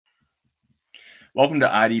Welcome to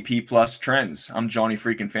IDP Plus Trends. I'm Johnny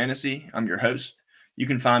Freakin' Fantasy. I'm your host. You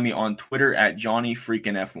can find me on Twitter at Johnny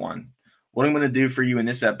Freakin' F1. What I'm going to do for you in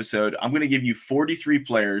this episode, I'm going to give you 43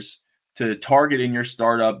 players to target in your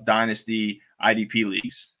startup Dynasty IDP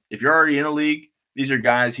leagues. If you're already in a league, these are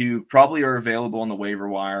guys who probably are available on the waiver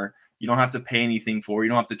wire. You don't have to pay anything for. You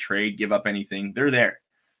don't have to trade, give up anything. They're there.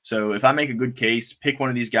 So if I make a good case, pick one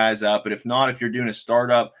of these guys up. But if not, if you're doing a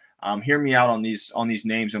startup, hear me out on these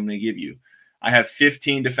names I'm going to give you. I have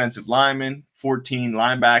 15 defensive linemen, 14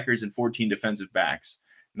 linebackers, and 14 defensive backs.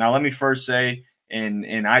 Now, let me first say, in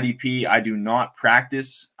IDP, I do not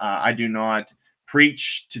practice. I do not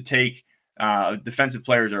preach to take defensive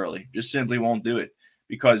players early. Just simply won't do it,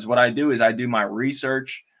 because what I do is I do my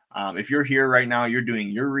research. If you're here right now, you're doing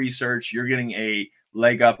your research. You're getting a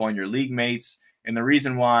leg up on your league mates. And the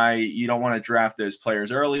reason why you don't want to draft those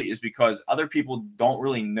players early is because other people don't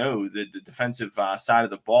really know the defensive side of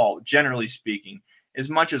the ball, generally speaking, as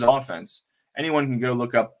much as offense. Anyone can go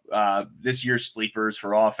look up this year's sleepers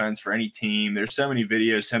for offense for any team. There's so many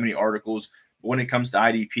videos, so many articles. But when it comes to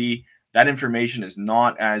IDP, that information is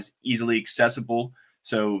not as easily accessible.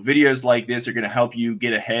 So videos like this are going to help you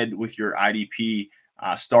get ahead with your IDP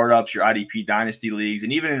startups, your IDP dynasty leagues,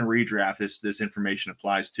 and even in redraft, this information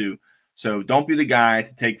applies too. So don't be the guy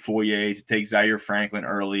to take Foye, to take Zaire Franklin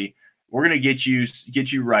early. We're going to get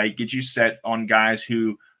you right, get you set on guys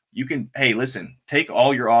who you can, hey, listen, take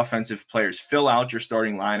all your offensive players, fill out your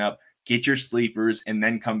starting lineup, get your sleepers, and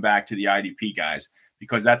then come back to the IDP guys,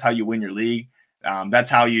 because that's how you win your league. That's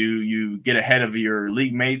how you get ahead of your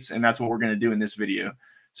league mates, and that's what we're going to do in this video.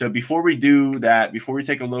 So before we do that, before we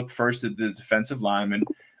take a look first at the defensive linemen,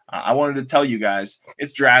 I wanted to tell you guys,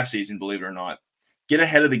 it's draft season, believe it or not. Get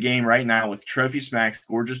ahead of the game right now with Trophy Smack's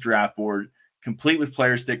gorgeous draft board, complete with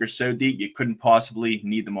player stickers so deep you couldn't possibly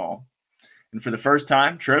need them all. And for the first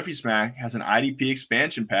time, Trophy Smack has an IDP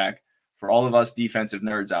expansion pack for all of us defensive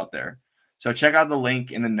nerds out there. So check out the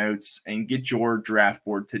link in the notes and get your draft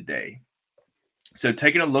board today. So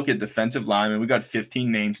taking a look at defensive linemen, we got 15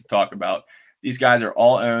 names to talk about. These guys are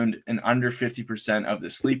all owned in under 50% of the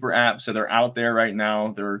sleeper app, so they're out there right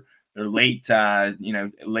now. They're late,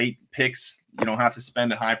 late picks. You don't have to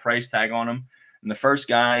spend a high price tag on them. And the first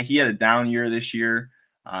guy, he had a down year this year.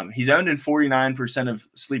 He's owned in 49% of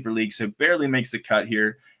sleeper leagues, so barely makes the cut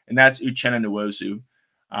here, and that's Uchenna Nwosu.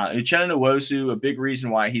 Uchenna Nwosu, a big reason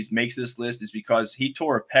why he makes this list is because he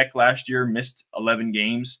tore a pec last year, missed 11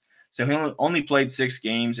 games. So he only played 6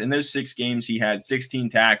 games. In those 6 games, he had 16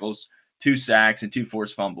 tackles, 2 sacks, and 2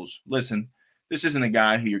 forced fumbles. Listen, this isn't a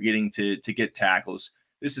guy who you're getting to get tackles.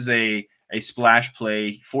 This is a splash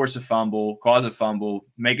play, force a fumble, cause a fumble,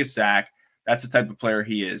 make a sack. That's the type of player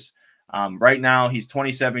he is. Right now, he's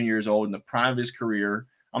 27 years old in the prime of his career.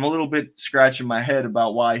 I'm a little bit scratching my head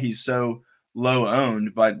about why he's so low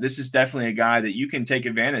owned, but this is definitely a guy that you can take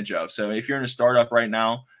advantage of. So if you're in a startup right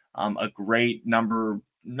now, a great number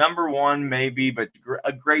one maybe, but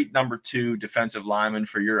a great number 2 defensive lineman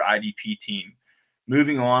for your IDP team.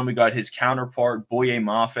 Moving on, we got his counterpart, Boye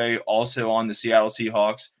Mafe, also on the Seattle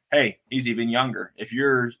Seahawks. Hey, he's even younger. If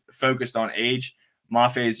you're focused on age,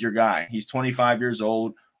 Mafe is your guy. He's 25 years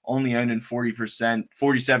old, only owned in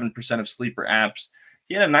 47% of sleeper apps.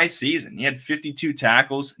 He had a nice season. He had 52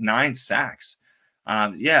 tackles, 9 sacks.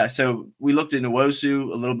 So we looked at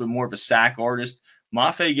Nwosu, a little bit more of a sack artist.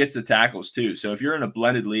 Mafe gets the tackles too. So if you're in a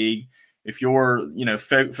blended league, if you're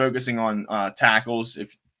focusing on tackles,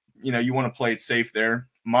 if you want to play it safe there,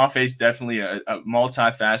 Mafe's definitely a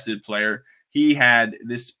multifaceted player. He had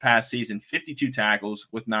this past season 52 tackles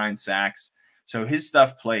with 9 sacks. So his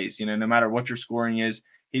stuff plays. No matter what your scoring is,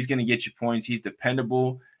 he's going to get you points. He's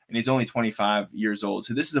dependable, and he's only 25 years old.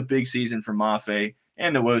 So this is a big season for Mafe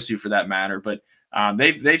and Nwosu for that matter. But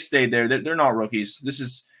they've stayed there. They're not rookies. This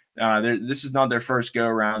is not their first go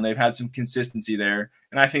around. They've had some consistency there,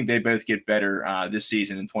 and I think they both get better this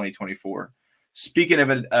season in 2024. Speaking of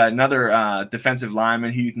another defensive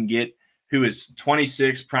lineman who you can get, who is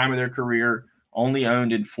 26, prime of their career, only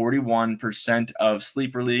owned in 41% of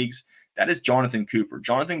sleeper leagues, that is Jonathon Cooper.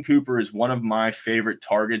 Jonathon Cooper is one of my favorite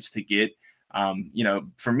targets to get.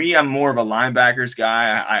 For me, I'm more of a linebackers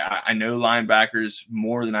guy. I know linebackers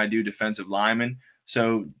more than I do defensive linemen.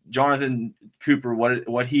 So Jonathon Cooper,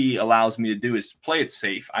 what he allows me to do is play it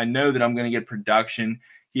safe. I know that I'm going to get production.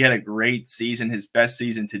 He had a great season, his best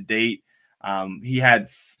season to date. He had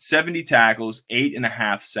 70 tackles,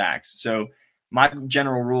 8.5 sacks. So my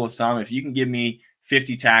general rule of thumb, if you can give me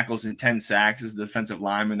 50 tackles and 10 sacks as a defensive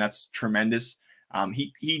lineman, that's tremendous.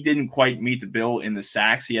 He didn't quite meet the bill in the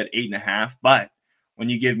sacks. He had 8.5, but when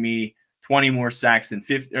you give me 20 more sacks than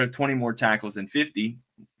 50, or 20 more tackles than 50,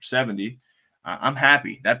 70, I'm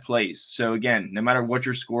happy that plays. So again, no matter what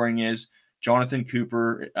your scoring is, Jonathon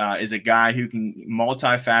Cooper is a guy who can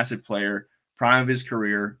multifaceted player, prime of his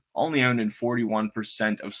career, only owned in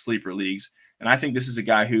 41% of sleeper leagues. And I think this is a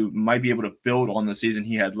guy who might be able to build on the season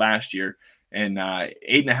he had last year. And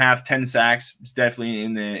 8.5, 10 sacks is definitely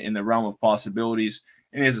in the realm of possibilities,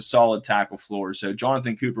 and he has a solid tackle floor. So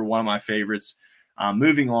Jonathon Cooper, one of my favorites.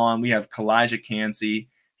 Moving on, we have Calijah Kancey.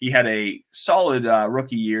 He had a solid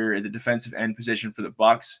rookie year at the defensive end position for the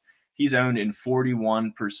Bucs. He's owned in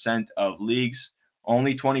 41% of leagues.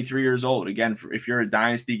 Only 23 years old. Again, if you're a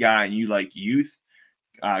dynasty guy and you like youth,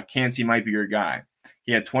 Kancey might be your guy.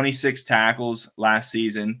 He had 26 tackles last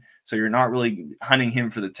season, so you're not really hunting him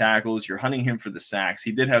for the tackles. You're hunting him for the sacks.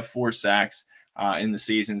 He did have 4 sacks in the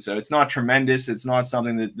season, so it's not tremendous. It's not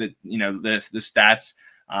something that you know the stats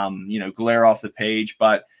glare off the page,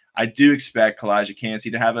 but I do expect Calijah Kancey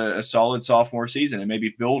to have a solid sophomore season and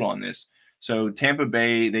maybe build on this. So Tampa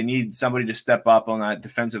Bay, they need somebody to step up on that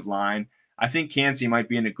defensive line. I think Kancey might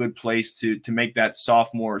be in a good place to make that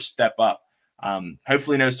sophomore step up.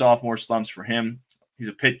 Hopefully no sophomore slumps for him. He's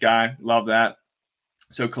a Pitt guy. Love that.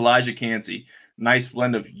 So Calijah Kancey, nice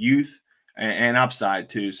blend of youth and upside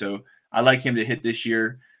too. So I like him to hit this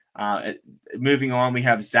year. Moving on, we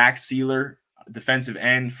have Zach Sieler, defensive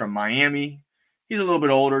end from Miami. He's a little bit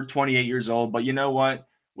older, 28 years old, but you know what?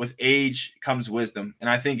 With age comes wisdom. And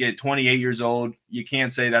I think at 28 years old, you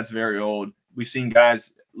can't say that's very old. We've seen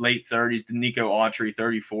guys late 30s, Nico Autry,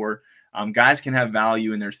 34. Guys can have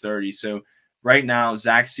value in their 30s. So right now,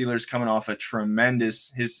 Zach Sieler's coming off a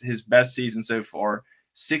tremendous, his best season so far,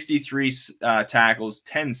 63 tackles,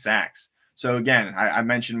 10 sacks. So again, I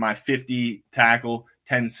mentioned my 50 tackle,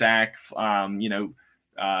 10 sack,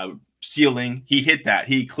 ceiling. He hit that.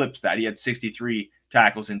 He eclipsed that. He had 63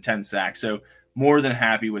 tackles and 10 sacks. So more than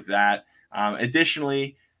happy with that.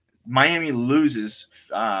 Additionally, Miami loses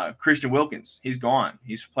Christian Wilkins. He's gone.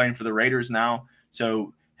 He's playing for the Raiders now.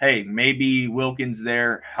 So, hey, maybe Wilkins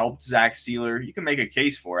there helped Zach Sieler. You can make a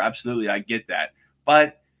case for it. Absolutely, I get that.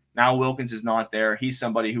 But now Wilkins is not there. He's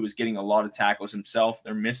somebody who was getting a lot of tackles himself.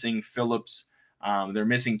 They're missing Phillips. They're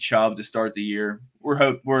missing Chubb to start the year.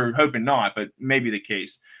 We're hoping not, but maybe the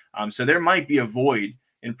case. So there might be a void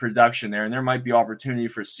in production there, and there might be opportunity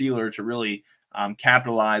for Sieler to really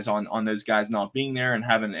capitalize on those guys not being there and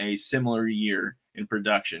having a similar year in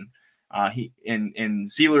production.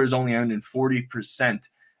 Sieler is only owned in 40%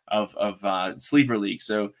 of sleeper leagues.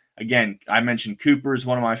 So again, I mentioned Cooper is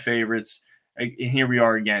one of my favorites. And here we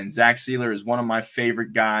are again. Zach Sieler is one of my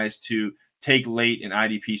favorite guys to take late in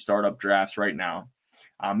IDP startup drafts right now.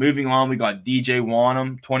 Moving on, we got DJ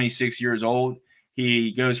Wonnum, 26 years old.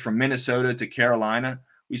 He goes from Minnesota to Carolina.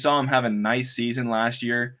 We saw him have a nice season last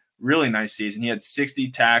year, really nice season. He had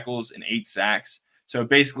 60 tackles and 8 sacks. So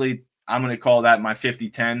basically, I'm going to call that my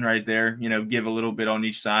 50-10 right there, give a little bit on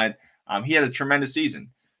each side. He had a tremendous season.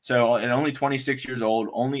 So at only 26 years old,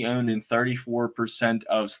 only owned in 34%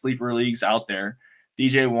 of sleeper leagues out there.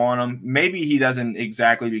 DJ Wonnum, maybe he doesn't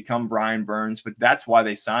exactly become Brian Burns, but that's why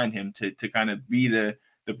they signed him to kind of be the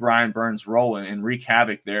Brian Burns role and wreak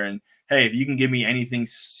havoc there. And hey, if you can give me anything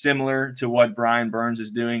similar to what Brian Burns is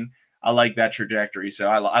doing, I like that trajectory. So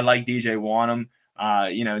I like DJ Wonnum.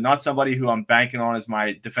 Not somebody who I'm banking on as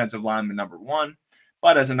my defensive lineman number 1,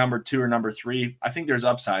 but as a number 2 or number 3, I think there's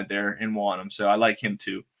upside there in Wonnum. So I like him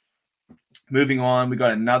too. Moving on, we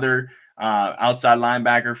got another outside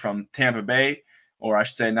linebacker from Tampa Bay, or I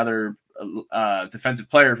should say another defensive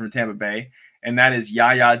player from Tampa Bay, and that is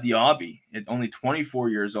Yaya Diaby at only 24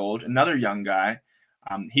 years old, another young guy.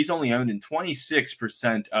 He's only owned in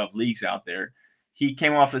 26% of leagues out there. He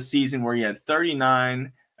came off a season where he had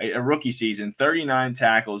 39, a rookie season, 39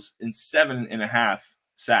 tackles and 7.5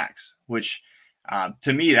 sacks, which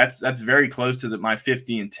to me, that's very close to my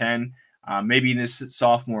 50 and 10. Maybe this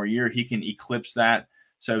sophomore year, he can eclipse that.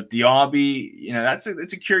 So Diaby,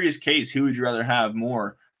 it's a curious case. Who would you rather have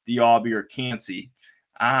more, Diaby or Kancey?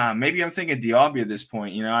 Maybe I'm thinking Diaby at this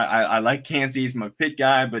point. I like Kancey. He's my Pitt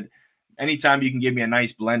guy, but anytime you can give me a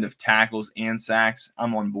nice blend of tackles and sacks,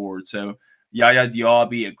 I'm on board. So Yaya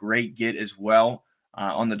Diaby, a great get as well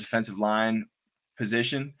on the defensive line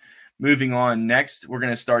position. Moving on next, we're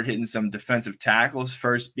going to start hitting some defensive tackles,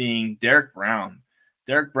 first being Derrick Brown.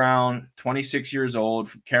 Derrick Brown, 26 years old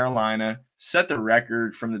from Carolina, set the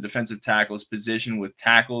record from the defensive tackles position with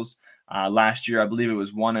tackles. Last year, I believe it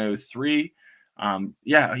was 103.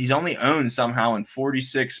 He's only owned somehow in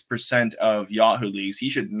 46% of Yahoo leagues.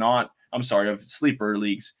 Of sleeper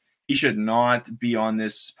leagues. He should not be on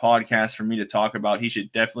this podcast for me to talk about. He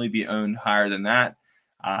should definitely be owned higher than that.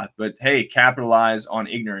 But hey, capitalize on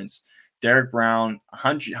ignorance. Derrick Brown,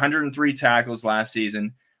 103 tackles last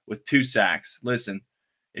season with 2 sacks. Listen,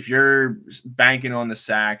 if you're banking on the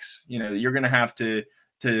sacks, you're going to have to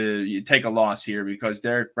take a loss here, because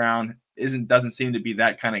Derrick Brown doesn't seem to be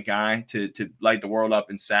that kind of guy to light the world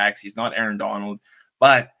up in sacks. He's not Aaron Donald,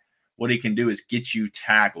 but what he can do is get you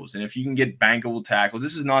tackles. And if you can get bankable tackles,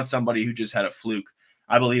 this is not somebody who just had a fluke.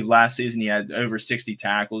 I believe last season he had over 60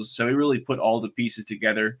 tackles. So he really put all the pieces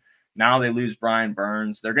together. Now they lose Brian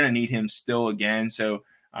Burns. They're going to need him still again. So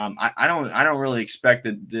I don't really expect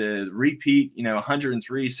the repeat,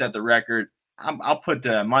 103 set the record. I'll put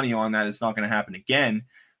money on that. It's not going to happen again.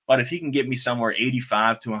 But if he can get me somewhere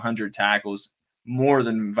 85 to 100 tackles, more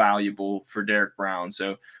than valuable for Derrick Brown.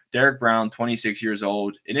 So Derrick Brown, 26 years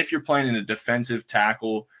old. And if you're playing in a defensive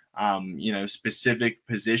tackle, specific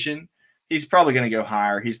position, he's probably going to go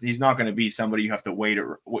higher. He's not going to be somebody you have to wait,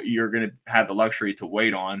 or you're going to have the luxury to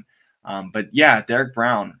wait on. But yeah, Derrick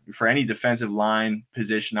Brown, for any defensive line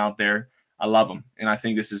position out there, I love him. And I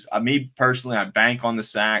think this is me personally. I bank on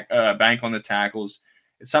the bank on the tackles.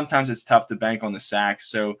 Sometimes it's tough to bank on the sacks.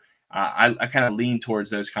 So I kind of lean towards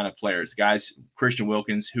those kind of players, guys, Christian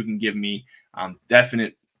Wilkins, who can give me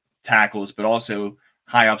definite tackles, but also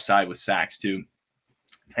high upside with sacks too.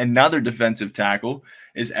 Another defensive tackle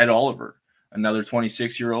is Ed Oliver, another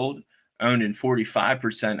 26-year-old, owned in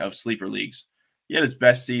 45% of sleeper leagues. He had his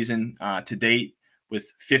best season to date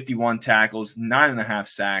with 51 tackles, 9.5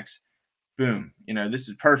 sacks. Boom. This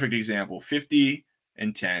is a perfect example. 50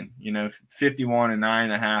 and 10, 51 and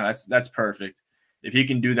 9.5. That's perfect. If he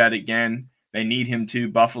can do that again, they need him to.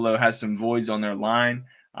 Buffalo has some voids on their line.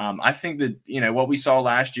 I think that, what we saw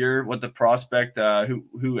last year, what the prospect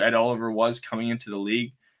who Ed Oliver was coming into the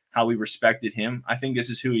league, how we respected him, I think this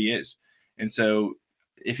is who he is. And so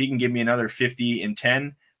if he can give me another 50 and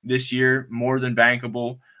 10 this year, more than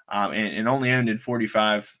bankable, and only owned in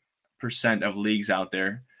 45% of leagues out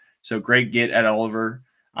there. So great get Ed Oliver.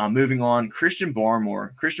 Moving on, Christian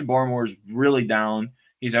Barmore. Christian Barmore is really down.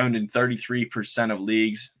 He's owned in 33% of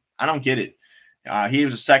leagues. I don't get it. He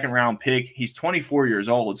was a second-round pick. He's 24 years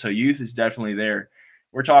old, so youth is definitely there.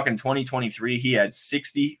 We're talking 2023. He had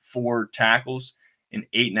 64 tackles and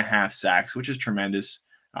 8.5 sacks, which is tremendous.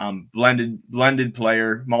 Blended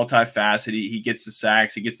player, multifaceted. He gets the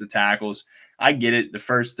sacks, he gets the tackles. I get it. The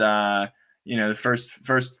first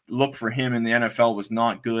look for him in the NFL was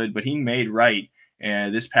not good, but he made right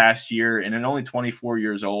this past year. And at only 24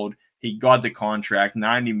 years old, he got the contract,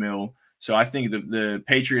 $90 million. So I think the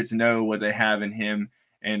Patriots know what they have in him.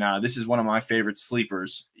 And this is one of my favorite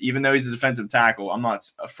sleepers. Even though he's a defensive tackle, I'm not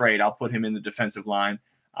afraid. I'll put him in the defensive line,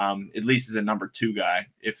 at least as a number 2 guy,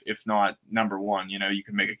 if not number 1. You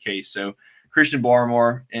can make a case. So Christian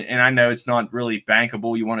Barmore, and I know it's not really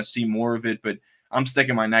bankable. You want to see more of it, but I'm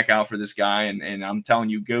sticking my neck out for this guy, and I'm telling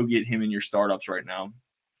you, go get him in your startups right now.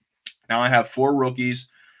 Now I have 4 rookies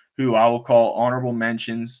who I will call honorable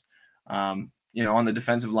mentions, on the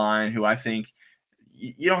defensive line, who I think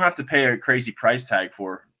you don't have to pay a crazy price tag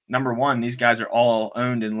for. Number 1, these guys are all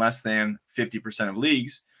owned in less than 50% of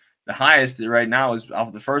leagues. The highest right now is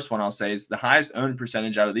off the first one I'll say is the highest owned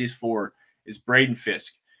percentage out of these 4 is Braden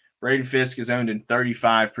Fiske. Braden Fiske is owned in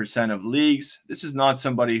 35% of leagues. This is not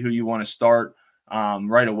somebody who you want to start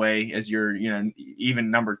right away as your,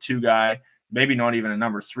 even number 2 guy, maybe not even a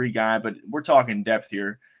number 3 guy, but we're talking depth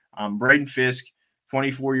here. Braden Fiske,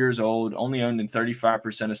 24 years old, only owned in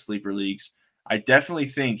 35% of sleeper leagues. I definitely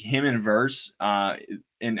think him and Verse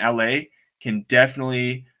in LA can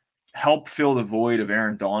definitely help fill the void of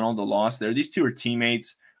Aaron Donald, the loss there. These 2 are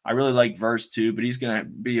teammates. I really like Verse too, but he's going to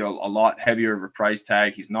be a lot heavier of a price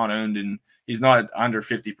tag. He's not owned and he's not under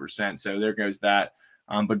 50%. So there goes that.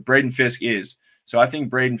 But Braden Fiske is. So I think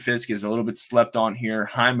Braden Fiske is a little bit slept on here.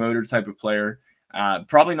 High motor type of player.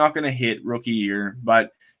 Probably not going to hit rookie year,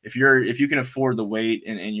 but if you can afford the wait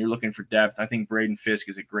and you're looking for depth, I think Braden Fiske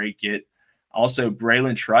is a great get. Also,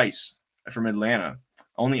 Bralen Trice from Atlanta,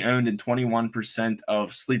 only owned in 21%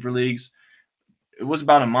 of sleeper leagues. It was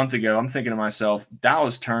about a month ago. I'm thinking to myself,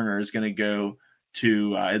 Dallas Turner is going to go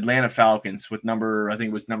to Atlanta Falcons with I think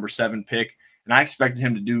it was number 7 pick. And I expected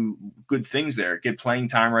him to do good things there, get playing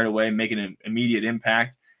time right away, make an immediate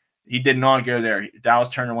impact. He did not go there. Dallas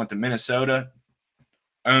Turner went to Minnesota,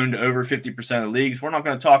 owned over 50% of leagues. We're not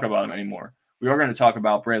going to talk about him anymore. We are going to talk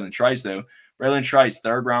about Bralen Trice, though. Bralen Trice,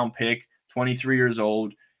 3rd-round pick, 23 years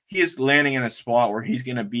old. He is landing in a spot where he's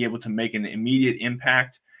going to be able to make an immediate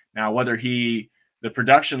impact. Now, whether the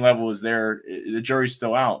production level is there, the jury's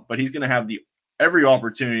still out, but he's going to have every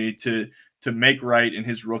opportunity to make right in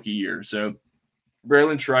his rookie year. So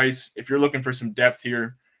Bralen Trice, if you're looking for some depth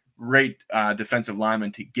here, great defensive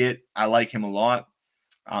lineman to get. I like him a lot.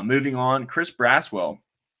 Moving on, Chris Braswell.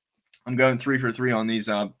 I'm going 3 for 3 on these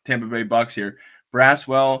Tampa Bay Bucks here.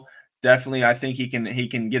 Braswell, definitely, I think he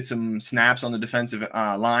can get some snaps on the defensive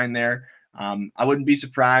line there. I wouldn't be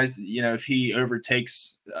surprised, if he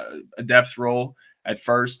overtakes a depth role at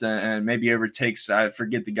first and maybe overtakes, I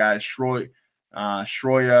forget the guy, Shroya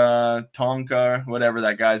Tonka, whatever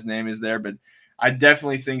that guy's name is there. But I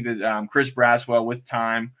definitely think that Chris Braswell with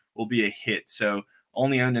time will be a hit. So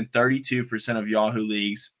only owned in 32% of Yahoo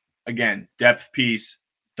leagues. Again, depth piece.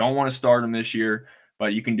 Don't want to start him this year,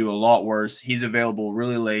 but you can do a lot worse. He's available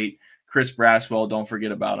really late. Chris Braswell, don't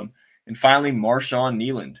forget about him. And finally, Marshawn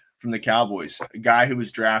Kneeland from the Cowboys, a guy who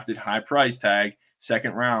was drafted high price tag,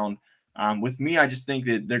 2nd round. With me, I just think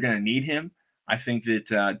that they're going to need him. I think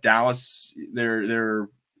that Dallas, their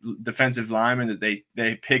defensive linemen that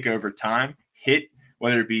they pick over time hit,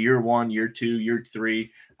 whether it be year 1, year 2, year 3.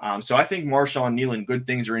 So I think Marshawn Kneeland, good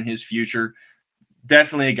things are in his future.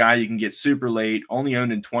 Definitely a guy you can get super late, only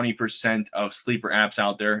owned in 20% of sleeper apps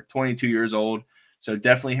out there, 22 years old. So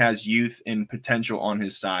definitely has youth and potential on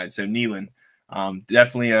his side. So Kneeland,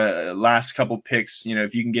 definitely a last couple picks.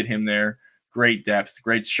 If you can get him there, great depth,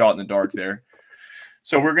 great shot in the dark there.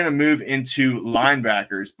 So we're going to move into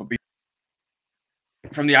linebackers. But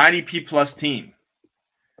from the IDP Plus team,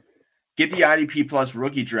 get the IDP Plus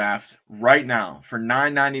rookie draft right now for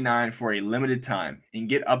 $9.99 for a limited time and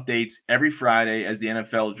get updates every Friday as the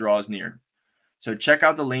NFL draws near. So check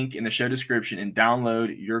out the link in the show description and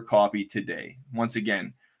download your copy today. Once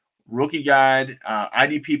again, rookie guide,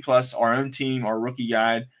 IDP Plus, our own team, our rookie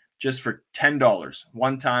guide, just for $10,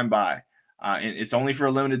 one-time buy. And it's only for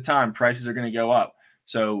a limited time. Prices are going to go up.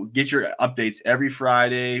 So get your updates every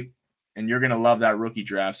Friday, and you're going to love that rookie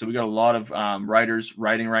draft. So we got a lot of writers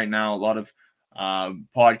writing right now, a lot of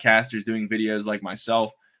podcasters doing videos like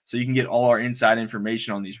myself. So you can get all our inside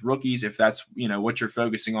information on these rookies. If that's, what you're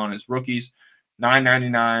focusing on is rookies,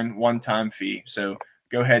 $9.99 one-time fee. So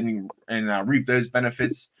go ahead and reap those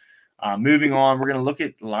benefits. Moving on, we're going to look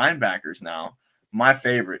at linebackers now. My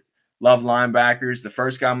favorite. Love linebackers. The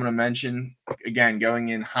first guy I'm going to mention, again, going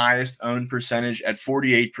in highest owned percentage at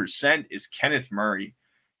 48% is Kenneth Murray.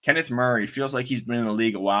 Kenneth Murray feels like he's been in the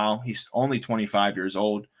league a while. He's only 25 years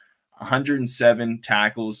old, 107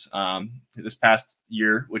 tackles this past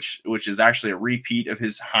year, which is actually a repeat of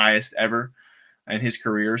his highest ever in his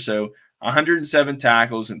career. So 107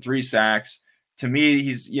 tackles and 3 sacks. To me,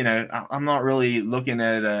 he's, I'm not really looking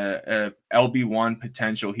at a LB1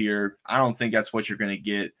 potential here. I don't think that's what you're going to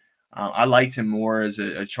get. I liked him more as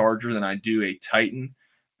a Charger than I do a Titan.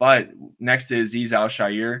 But next to Azeez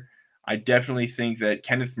Al-Shaair, I definitely think that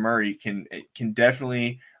Kenneth Murray can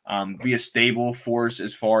definitely be a stable force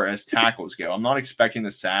as far as tackles go. I'm not expecting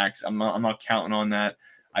the sacks. I'm not counting on that.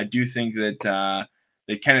 I do think that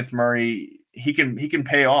Kenneth Murray, he can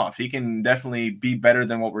pay off. He can definitely be better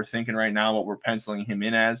than what we're thinking right now, what we're penciling him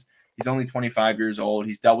in as. He's only 25 years old.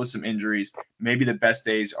 He's dealt with some injuries. Maybe the best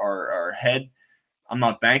days are ahead. I'm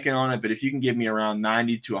not banking on it, but if you can give me around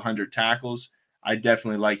 90 to 100 tackles, I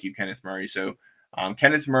definitely like you, Kenneth Murray. So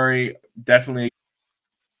Kenneth Murray, definitely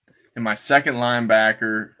in my second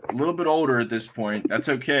linebacker, a little bit older at this point. That's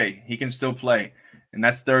okay. He can still play. And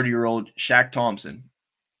that's 30-year-old Shaq Thompson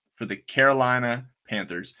for the Carolina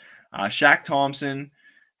Panthers. Shaq Thompson,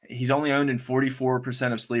 he's only owned in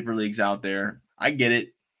 44% of sleeper leagues out there. I get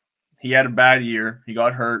it. He had a bad year. He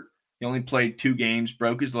got hurt. He only played 2 games,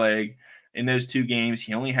 broke his leg. In those 2 games,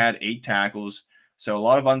 he only had 8 tackles. So a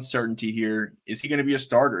lot of uncertainty here. Is he going to be a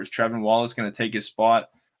starter? Is Trevin Wallace going to take his spot?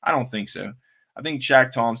 I don't think so. I think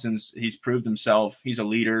Shaq he's proved himself. He's a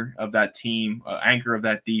leader of that team, anchor of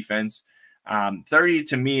that defense. 30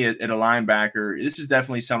 to me at a linebacker, this is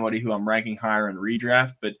definitely somebody who I'm ranking higher in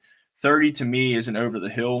redraft, but 30 to me isn't over the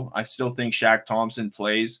hill. I still think Shaq Thompson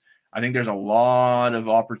plays. I think there's a lot of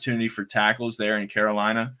opportunity for tackles there in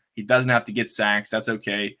Carolina. He doesn't have to get sacks. That's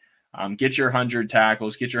okay. Get your 100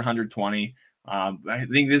 tackles, get your 120. I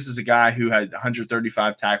think this is a guy who had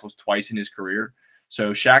 135 tackles twice in his career.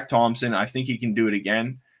 So Shaq Thompson, I think he can do it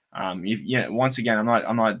again. Once again,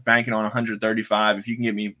 I'm not banking on 135. If you can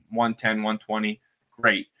get me 110, 120,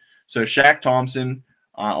 great. So Shaq Thompson,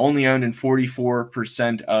 only owned in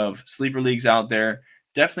 44% of sleeper leagues out there.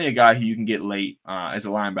 Definitely a guy who you can get late as a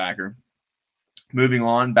linebacker. Moving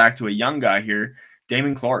on, back to a young guy here,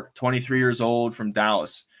 Damon Clark, 23 years old from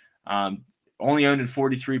Dallas. Only owned in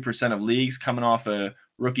 43% of leagues, coming off a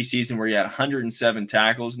rookie season where he had 107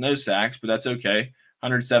 tackles, no sacks, but that's okay.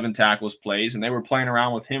 107 tackles plays, and they were playing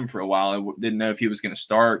around with him for a while. I didn't know if he was going to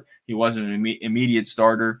start. He wasn't an immediate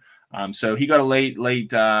starter. So he got a late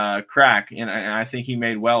crack, and I think he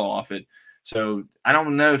made well off it. So I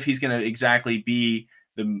don't know if he's going to exactly be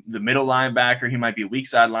the middle linebacker. He might be a weak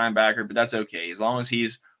side linebacker, but that's okay as long as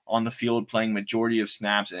he's on the field playing majority of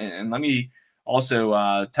snaps. And let me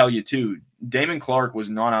also tell you too, Damon Clark was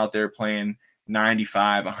not out there playing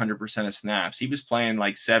 95, 100% of snaps. He was playing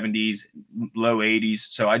like 70s, low 80s.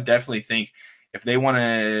 So I definitely think if they want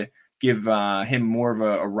to give him more of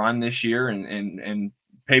a run this year and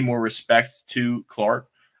pay more respect to Clark,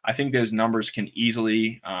 I think those numbers can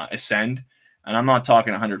easily ascend. And I'm not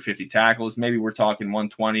talking 150 tackles. Maybe we're talking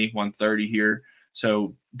 120, 130 here.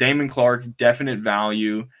 So Damon Clark, definite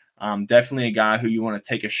value. Definitely a guy who you want to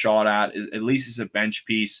take a shot at least as a bench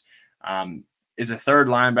piece. Is a third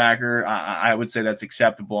linebacker, I would say that's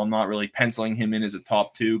acceptable. I'm not really penciling him in as a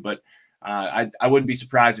top 2, but I wouldn't be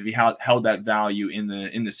surprised if he held that value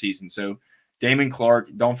in the season. So Damon Clark,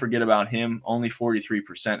 don't forget about him. Only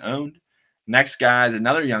 43% owned. Next guy is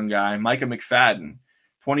another young guy, Micah McFadden,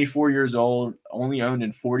 24 years old, only owned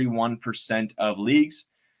in 41% of leagues.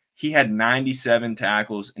 He had 97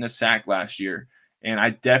 tackles and a sack last year. And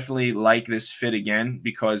I definitely like this fit again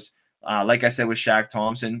because, like I said with Shaq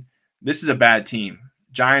Thompson, this is a bad team.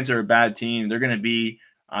 Giants are a bad team. They're going to be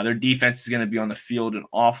their defense is going to be on the field an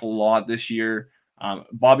awful lot this year.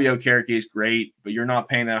 Bobby Okereke is great, but you're not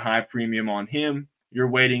paying that high premium on him. You're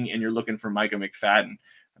waiting and you're looking for Micah McFadden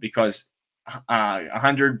because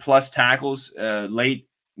 100+ tackles late,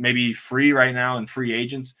 maybe free right now in free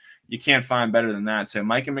agents. You can't find better than that. So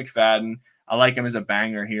Micah McFadden, I like him as a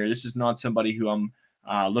banger here. This is not somebody who I'm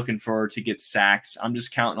looking for to get sacks. I'm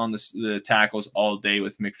just counting on the tackles all day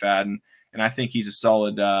with McFadden, and I think he's a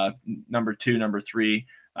solid number 2, number 3.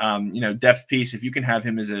 Depth piece. If you can have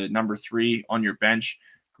him as a number 3 on your bench,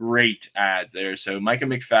 great ads there. So Micah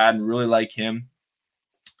McFadden, really like him.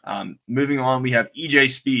 Moving on, we have EJ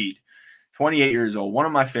Speed, 28 years old, one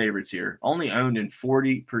of my favorites here, only owned in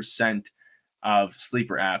 40% of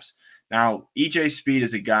sleeper apps. Now, EJ Speed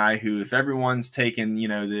is a guy who, if everyone's taken,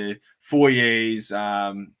 the Foyers,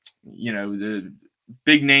 the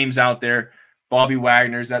big names out there, Bobby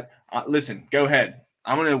Wagner's, listen, go ahead.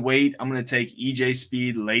 I'm going to wait. I'm going to take EJ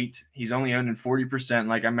Speed late. He's only owned in 40%,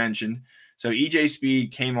 like I mentioned. So EJ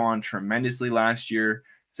Speed came on tremendously last year.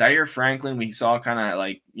 Zaire Franklin, we saw kind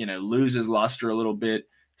of lose his luster a little bit.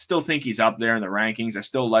 Still think he's up there in the rankings. I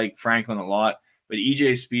still like Franklin a lot, but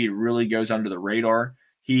EJ Speed really goes under the radar.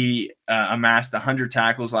 He amassed 100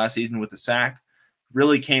 tackles last season with a sack.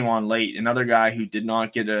 Really came on late. Another guy who did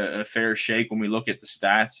not get a fair shake when we look at the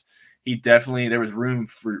stats. He definitely, there was room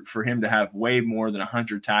for him to have way more than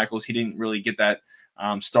 100 tackles. He didn't really get that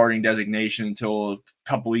starting designation until a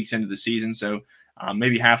couple weeks into the season, so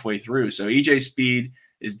maybe halfway through. So EJ Speed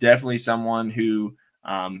is definitely someone who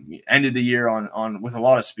ended the year on with a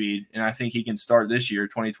lot of speed, and I think he can start this year,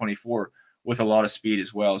 2024, with a lot of speed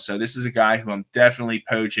as well. So this is a guy who I'm definitely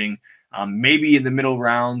poaching. Maybe in the middle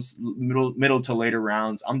to later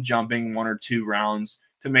rounds, I'm jumping 1 or 2 rounds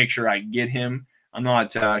to make sure I get him. I'm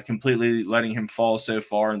not completely letting him fall so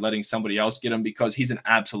far and letting somebody else get him because he's an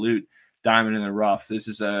absolute diamond in the rough. This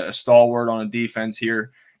is a stalwart on a defense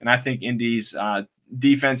here, and I think Indy's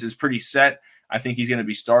defense is pretty set. I think he's going to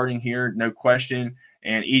be starting here, no question.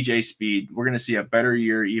 And EJ Speed, we're going to see a better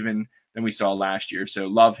year even than we saw last year. So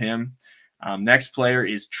love him. Next player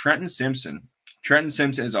is Trenton Simpson. Trenton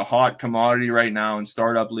Simpson is a hot commodity right now in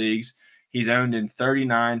startup leagues. He's owned in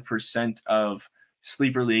 39% of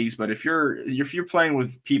sleeper leagues, but if you're playing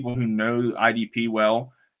with people who know IDP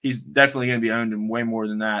well, he's definitely going to be owned in way more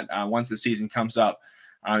than that once the season comes up.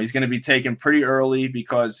 He's going to be taken pretty early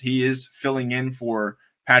because he is filling in for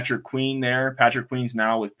Patrick Queen there. Patrick Queen's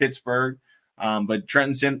now with Pittsburgh, but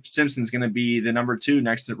Trenton Simpson's going to be the number 2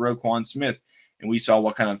 next to Roquan Smith, and we saw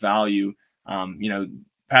what kind of value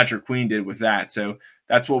Patrick Queen did with that. So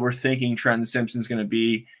that's what we're thinking Trenton Simpson's going to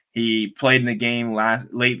be. He played in a game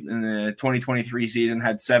late in the 2023 season,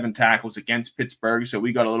 had 7 tackles against Pittsburgh, so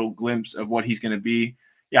we got a little glimpse of what he's going to be.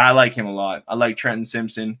 Yeah, I like him a lot. I like Trenton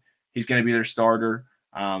Simpson. He's going to be their starter.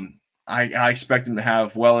 I expect him to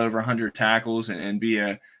have well over 100 tackles and be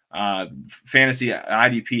a fantasy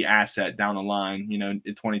IDP asset down the line, in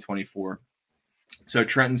 2024. So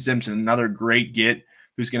Trenton Simpson, another great get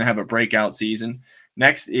who's going to have a breakout season.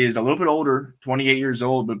 Next is a little bit older, 28 years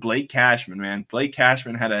old, but Blake Cashman, man. Blake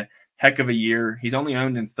Cashman had a heck of a year. He's only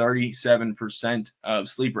owned in 37% of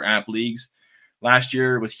sleeper app leagues. Last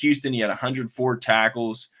year with Houston, he had 104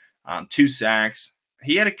 tackles, 2 sacks.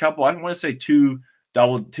 He had a couple, I want to say 2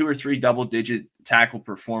 or 3 double-digit tackle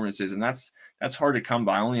performances, and that's hard to come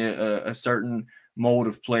by. Only a certain mold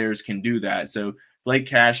of players can do that. So Blake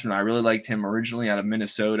Cashman, I really liked him originally out of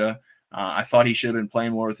Minnesota. I thought he should have been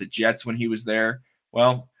playing more with the Jets when he was there.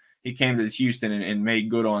 Well, he came to Houston and made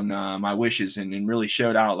good on my wishes and really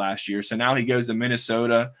showed out last year. So now he goes to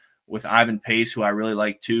Minnesota with Ivan Pace, who I really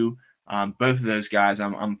like too. Both of those guys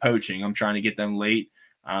I'm poaching. I'm trying to get them late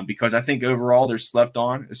because I think overall they're slept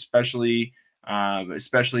on, especially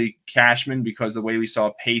Cashman, because the way we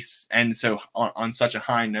saw Pace end so on such a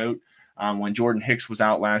high note when Jordan Hicks was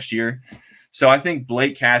out last year. So I think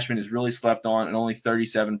Blake Cashman is really slept on in only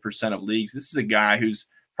 37% of leagues. This is a guy who's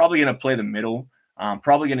probably going to play the middle,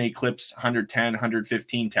 probably going to eclipse 110,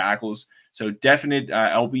 115 tackles. So definite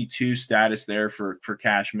LB2 status there for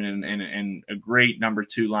Cashman and a great number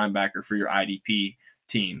 2 linebacker for your IDP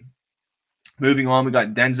team. Moving on, we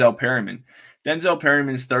got Denzel Perryman. Denzel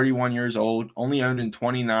Perryman is 31 years old, only owned in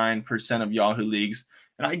 29% of Yahoo leagues.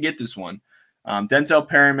 And I get this one. Denzel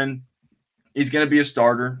Perryman is going to be a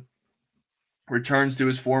starter. Returns to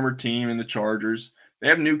his former team in the Chargers. They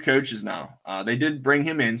have new coaches now. They did bring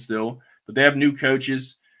him in still, but they have new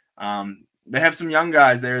coaches. They have some young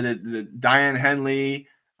guys there that Diane Henley,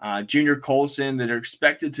 Junior Colson, that are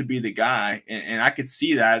expected to be the guy, and I could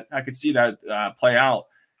see that. I could see that play out.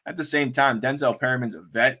 At the same time, Denzel Perryman's a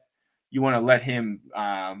vet. You want to let him,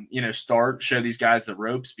 start, show these guys the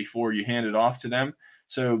ropes before you hand it off to them.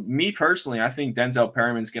 So me personally, I think Denzel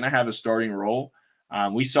Perryman's going to have a starting role.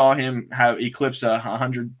 We saw him have eclipse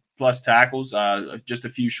 100+ tackles just a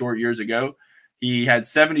few short years ago. He had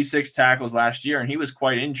 76 tackles last year, and he was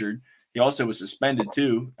quite injured. He also was suspended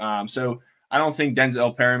too. So I don't think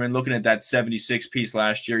Denzel Perryman, looking at that 76 piece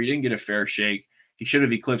last year, he didn't get a fair shake. He should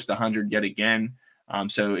have eclipsed 100 yet again.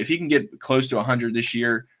 So if he can get close to 100 this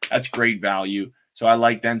year, that's great value. So I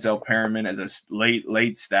like Denzel Perryman as a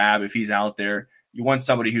late stab if he's out there. You want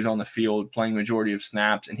somebody who's on the field playing majority of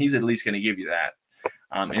snaps, and he's at least going to give you that.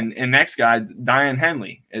 And next guy, Diane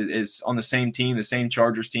Henley, is on the same team, the same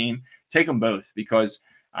Chargers team. Take them both because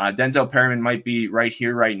Denzel Perryman might be right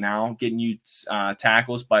here, right now, getting you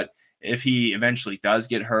tackles. But if he eventually does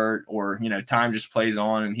get hurt or, time just plays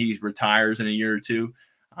on and he retires in a year or two,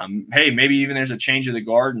 hey, maybe even there's a change of the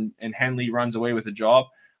guard and Henley runs away with a job.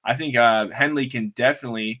 I think Henley can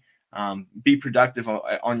definitely be productive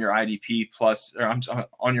on your IDP plus, or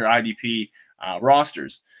on your IDP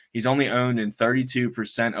rosters. He's only owned in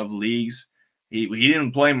 32% of leagues. He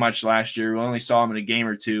didn't play much last year. We only saw him in a game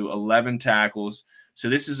or two, 11 tackles. So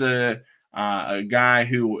this is a guy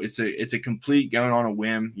who it's a complete going on a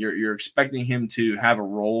whim. You're expecting him to have a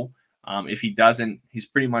role. If he doesn't, he's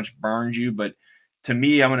pretty much burned you. But to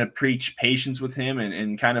me, I'm going to preach patience with him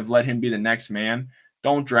and kind of let him be the next man.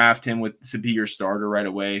 Don't draft him to be your starter right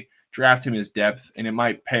away. Draft him as depth, and it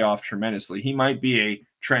might pay off tremendously. He might be a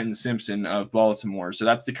Trenton Simpson of Baltimore. So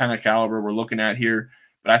that's the kind of caliber we're looking at here.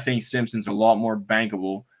 But I think Simpson's a lot more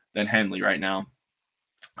bankable than Henley right now.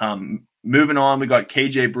 Moving on, we got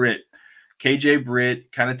KJ Britt. KJ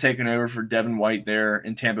Britt kind of taking over for Devin White there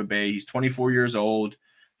in Tampa Bay. He's 24 years old.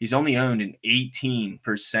 He's only owned in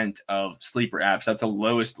 18% of sleeper apps. That's the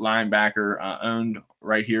lowest linebacker owned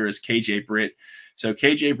right here is KJ Britt. So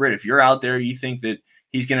KJ Britt, if you're out there, you think that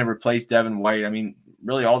he's going to replace Devin White. I mean,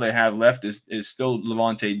 really all they have left is still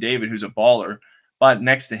Levante David, who's a baller. But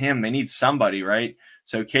next to him, they need somebody, right?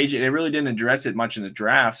 So KJ, they really didn't address it much in the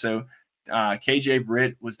draft. So KJ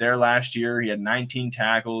Britt was there last year. He had 19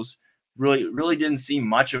 tackles. Really didn't see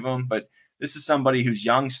much of him, but this is somebody who's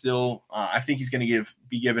young still. I think he's going to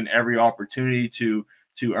be given every opportunity to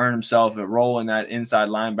earn himself a role in that inside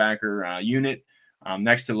linebacker unit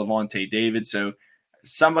next to Levante David. So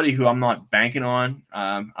somebody who I'm not banking on.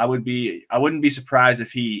 I wouldn't be surprised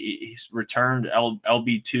if he returned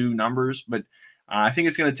LB2 numbers, but I think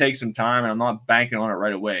it's going to take some time, and I'm not banking on it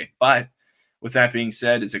right away. But with that being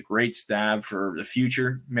said, it's a great stab for the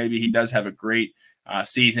future. Maybe he does have a great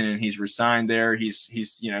season and he's resigned there. He's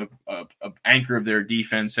a anchor of their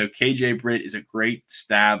defense. So KJ Britt is a great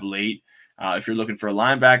stab late if you're looking for a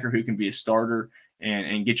linebacker who can be a starter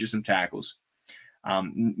and get you some tackles.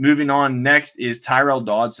 Moving on, next is Tyrell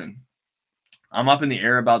Dodson. I'm up in the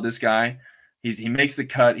air about this guy. He makes the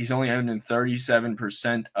cut. He's only owned in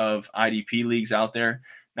 37% of IDP leagues out there.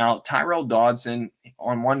 Now, Tyrell Dodson,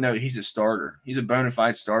 on one note, he's a starter. He's a bona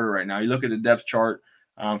fide starter right now. You look at the depth chart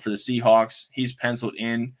for the Seahawks. He's penciled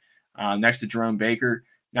in next to Jerome Baker.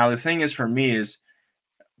 Now, the thing is for me is,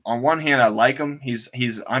 on one hand, I like him. He's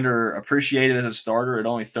underappreciated as a starter at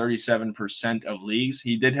only 37% of leagues.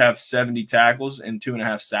 He did have 70 tackles and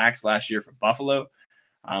 2.5 sacks last year for Buffalo,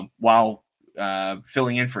 while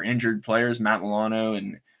filling in for injured players. Matt Milano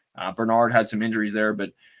and Bernard had some injuries there.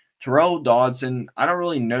 But Tyrell Dodson, I don't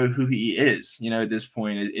really know who he is, at this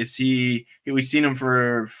point. Is he – we've seen him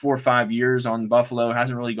for 4 or 5 years on Buffalo,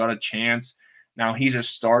 hasn't really got a chance. Now, he's a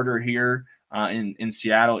starter here. in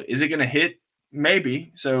Seattle. Is it going to hit?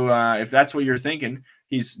 Maybe. So if that's what you're thinking,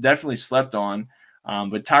 he's definitely slept on.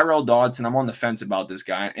 But Tyrel Dodson, I'm on the fence about this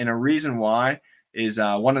guy, and a reason why is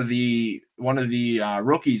one of the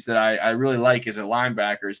rookies that I really like as a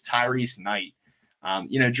linebacker is Tyrese Knight.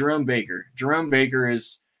 Jerome Baker. Jerome Baker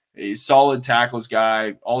is a solid tackles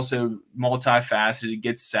guy, also multifaceted,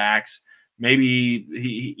 gets sacks. Maybe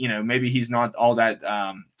maybe he's not all that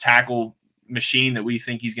tackle machine that we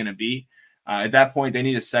think he's going to be. At that point, they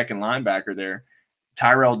need a second linebacker there.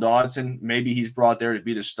 Tyrel Dodson, maybe he's brought there to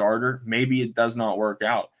be the starter. Maybe it does not work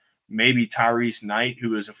out. Maybe Tyrese Knight,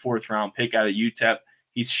 who is a 4th-round pick out of UTEP,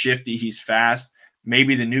 he's shifty, he's fast.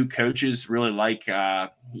 Maybe the new coaches really like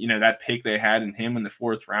that pick they had in him in the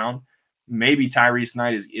 4th round. Maybe Tyrese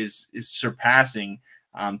Knight is surpassing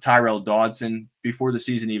Tyrel Dodson before the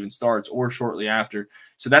season even starts or shortly after.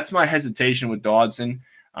 So that's my hesitation with Dodson.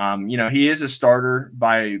 He is a starter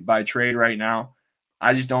by trade right now.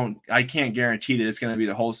 I can't guarantee that it's going to be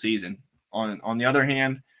the whole season. On the other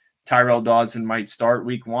hand, Tyrel Dodson might start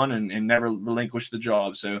week 1 and never relinquish the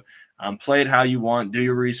job. So play it how you want. Do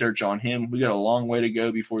your research on him. We got a long way to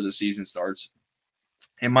go before the season starts.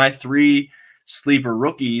 And my 3 sleeper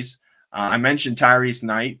rookies, I mentioned Tyrese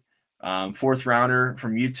Knight, 4th rounder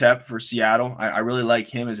from UTEP for Seattle. I really like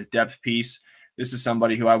him as a depth piece. This is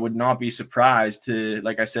somebody who I would not be surprised to,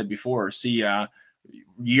 like I said before, see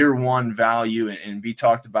year 1 value and be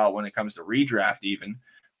talked about when it comes to redraft even.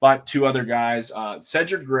 But 2 other guys,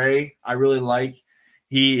 Cedric Gray, I really like.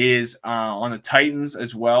 He is on the Titans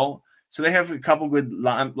as well. So they have a couple good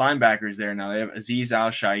linebackers there now. They have Azeez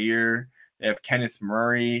Al-Shaair. They have Kenneth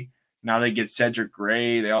Murray. Now they get Cedric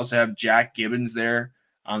Gray. They also have Jack Gibbons there.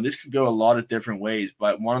 This could go a lot of different ways,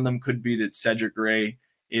 but one of them could be that Cedric Gray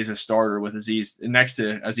is a starter with Azeez next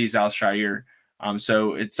to Azeez Al-Shaair.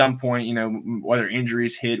 So at some point, whether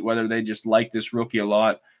injuries hit, whether they just like this rookie a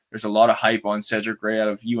lot, there's a lot of hype on Cedric Gray out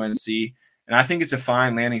of UNC, and I think it's a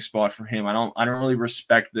fine landing spot for him. I don't really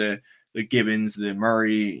respect the Gibbons, the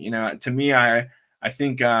Murray. To me, I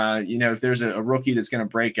think if there's a rookie that's going to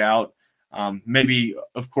break out, maybe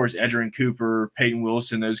of course Edgerrin Cooper, Peyton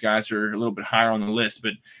Wilson, those guys are a little bit higher on the list,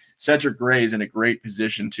 but Cedric Gray is in a great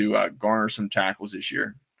position to garner some tackles this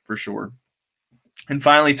year for sure. And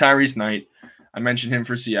finally, Tyrese Knight. I mentioned him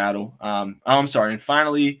for Seattle. And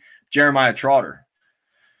finally, Jeremiah Trotter.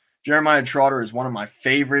 Jeremiah Trotter is one of my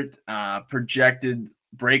favorite projected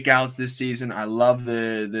breakouts this season. I love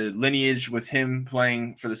the lineage with him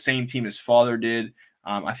playing for the same team his father did.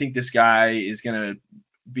 I think this guy is going to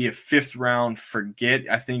be a 5th round forget.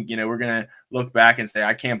 I think, we're going to look back and say,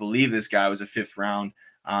 I can't believe this guy was a 5th round.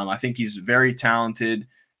 I think he's very talented.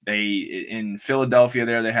 In Philadelphia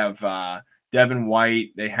there, they have Devin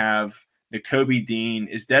White. They have Nakobe Dean.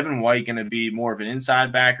 Is Devin White going to be more of an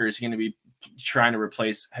inside back, or is he going to be trying to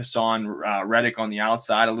replace Hassan Reddick on the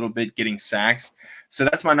outside a little bit, getting sacks? So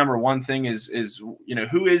that's my number 1 thing is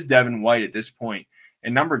who is Devin White at this point?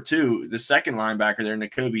 And number 2, the second linebacker there,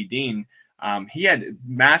 Nakobe Dean, he had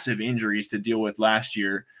massive injuries to deal with last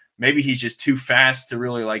year. Maybe he's just too fast to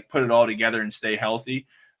really put it all together and stay healthy.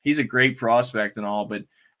 He's a great prospect and all, but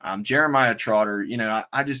Jeremiah Trotter,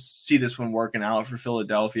 I just see this one working out for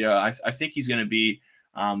Philadelphia. I think he's going to be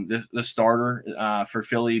the starter for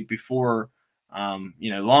Philly before,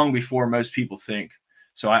 long before most people think.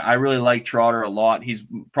 So I really like Trotter a lot. He's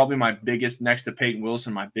probably my biggest, next to Peyton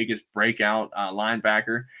Wilson, my biggest breakout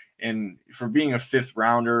linebacker. And for being a 5th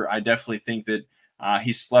rounder, I definitely think that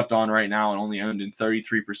he's slept on right now and only owned in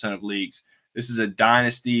 33% of leagues. This is a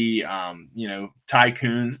dynasty,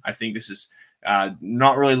 tycoon. I think this is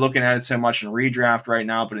not really looking at it so much in redraft right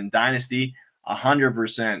now, but in dynasty,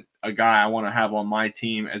 100% a guy I want to have on my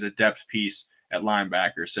team as a depth piece at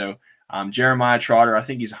linebacker. So Jeremiah Trotter, I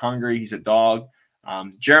think he's hungry. He's a dog.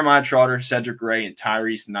 Jeremiah Trotter, Cedric Gray, and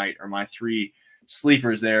Tyrese Knight are my 3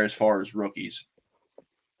 sleepers there as far as rookies.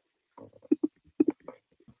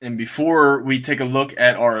 And before we take a look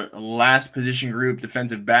at our last position group,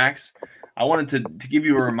 defensive backs, I wanted to give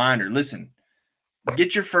you a reminder. Listen,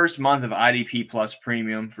 get your first month of IDP Plus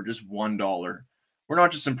Premium for just $1. We're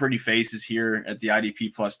not just some pretty faces here at the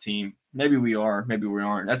IDP Plus team. Maybe we are, maybe we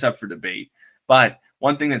aren't. That's up for debate. But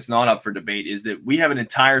one thing that's not up for debate is that we have an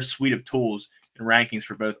entire suite of tools and rankings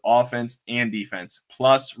for both offense and defense,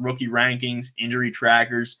 plus rookie rankings, injury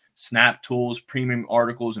trackers, snap tools, premium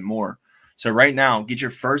articles, and more. So right now, get your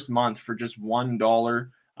first month for just $1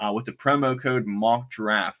 with the promo code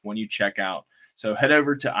MOCKDRAFT when you check out. So head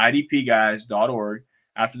over to idpguys.org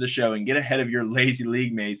after the show and get ahead of your lazy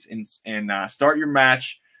league mates and start your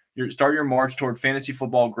march toward fantasy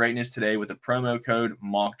football greatness today with the promo code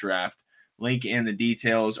MOCKDRAFT. Link and the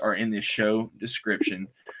details are in the show description.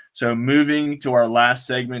 So moving to our last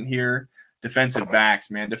segment here, defensive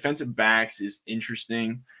backs, man. Defensive backs is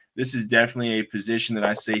interesting. This is definitely a position that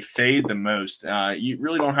I say fade the most. You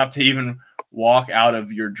really don't have to even walk out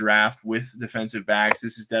of your draft with defensive backs.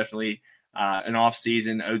 This is definitely an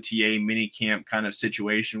off-season OTA mini camp kind of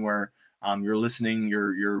situation where you're listening,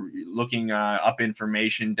 you're looking up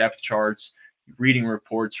information, depth charts, reading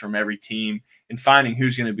reports from every team, and finding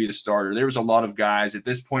who's going to be the starter. There was a lot of guys at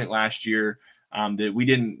this point last year that we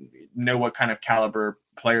didn't know what kind of caliber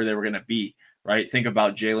player they were going to be, right? Think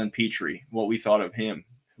about Jalen Petrie, what we thought of him,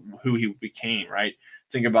 who he became, right?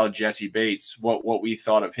 Think about Jesse Bates, what we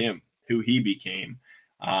thought of him, who he became.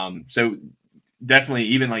 So definitely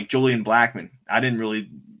even like Julian Blackmon, I didn't really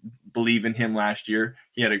believe in him last year.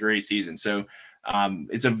 He had a great season. So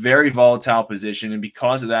it's a very volatile position. And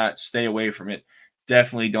because of that, stay away from it.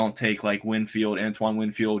 Definitely don't take like Antoine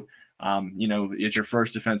Winfield. It's your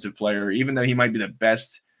first defensive player, even though he might be the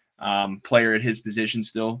best player at his position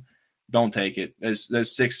still. Don't take it.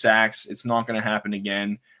 There's 6 sacks. It's not going to happen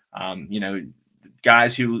again.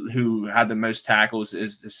 Guys who have the most tackles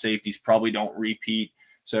as the safeties probably don't repeat.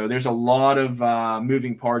 So there's a lot of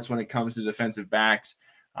moving parts when it comes to defensive backs.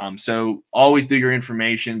 So always do your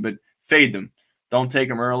information, but fade them. Don't take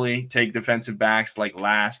them early. Take defensive backs like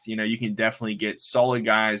last. You can definitely get solid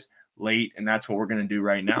guys late, and that's what we're going to do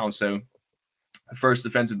right now. So the first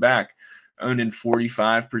defensive back owned in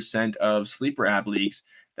 45% of sleeper app leagues.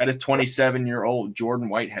 That is 27-year-old Jordan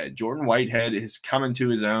Whitehead. Jordan Whitehead is coming to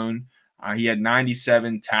his own. He had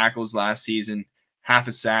 97 tackles last season, half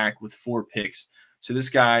a sack with 4 picks. So this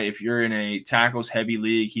guy, if you're in a tackles-heavy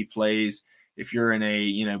league, he plays. If you're in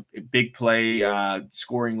a big play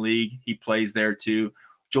scoring league, he plays there too.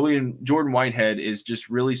 Jordan Whitehead is just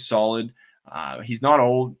really solid. He's not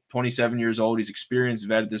old, 27 years old. He's experienced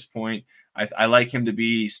vet at this point. I like him to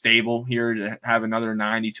be stable here, to have another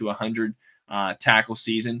 90 to 100 tackle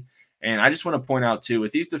season. And I just want to point out too,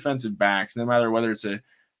 with these defensive backs, no matter whether it's a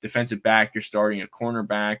defensive back you're starting, a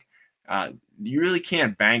cornerback, you really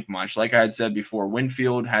can't bank much. Like I had said before,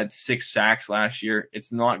 Winfield had 6 sacks last year.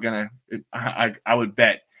 It's not going to – I would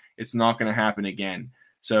bet it's not going to happen again.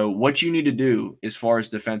 So what you need to do as far as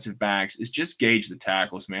defensive backs is just gauge the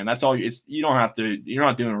tackles, man. That's all. You don't have to – you're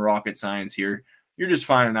not doing rocket science here. You're just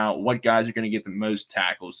finding out what guys are going to get the most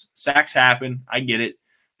tackles. Sacks happen. I get it.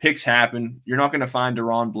 Picks happen. You're not going to find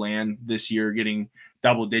Deron Bland this year getting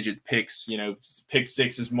double-digit picks, pick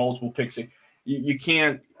sixes, multiple pick six. You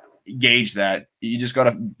can't – gauge that. You just got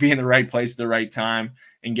to be in the right place at the right time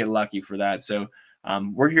and get lucky for that. So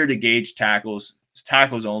we're here to gauge tackles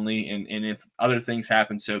only, and if other things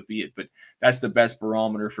happen, so be it. But that's the best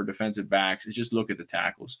barometer for defensive backs, is just look at the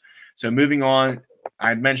tackles. So moving on,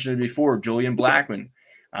 I mentioned it before, Julian Blackmon,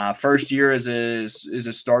 first year as a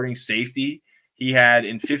starting safety, he had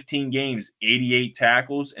in 15 games 88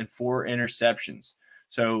 tackles and 4 interceptions.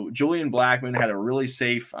 So Julian Blackmon had a really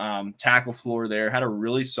safe tackle floor there, had a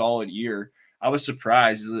really solid year. I was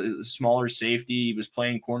surprised. He's a smaller safety. He was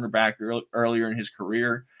playing cornerback earlier in his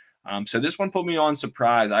career. So this one put me on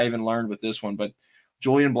surprise. I even learned with this one. But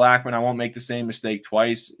Julian Blackmon, I won't make the same mistake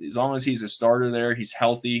twice. As long as he's a starter there, he's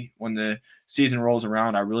healthy. When the season rolls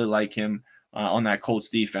around, I really like him on that Colts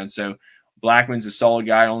defense. So Blackman's a solid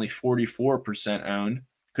guy, only 44% owned.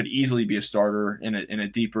 Could easily be a starter in a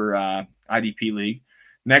deeper IDP league.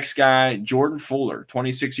 Next guy, Jordan Fuller,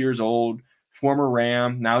 26 years old, former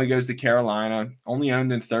Ram. Now he goes to Carolina, only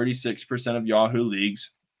owned in 36% of Yahoo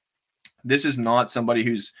leagues. This is not somebody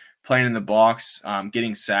who's playing in the box,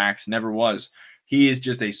 getting sacks, never was. He is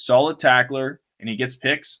just a solid tackler, and he gets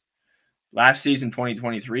picks. Last season,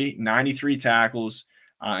 2023, 93 tackles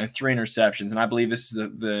and 3 interceptions. And I believe this is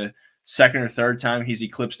the second or third time he's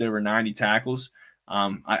eclipsed over 90 tackles.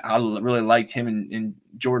 I really liked him and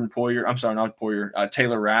Jordan Poyer. I'm sorry, not Poyer.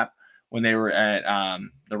 Taylor Rapp when they were at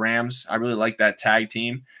the Rams. I really like that tag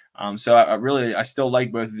team. So I still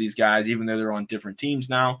like both of these guys, even though they're on different teams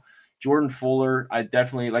now. Jordan Fuller, I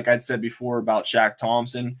definitely, like I'd said before about Shaq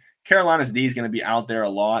Thompson, Carolina's D is going to be out there a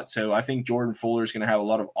lot. So I think Jordan Fuller is going to have a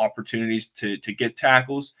lot of opportunities to get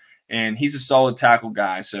tackles, and he's a solid tackle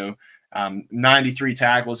guy. So 93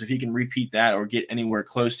 tackles, if he can repeat that or get anywhere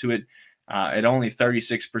close to it, at only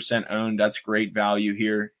 36% owned, that's great value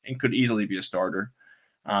here and could easily be a starter.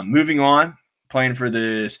 Moving on, playing for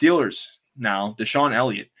the Steelers now, Deshaun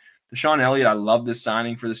Elliott. Deshaun Elliott, I love this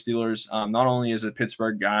signing for the Steelers, not only as a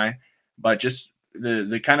Pittsburgh guy, but just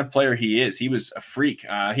the kind of player he is. He was a freak.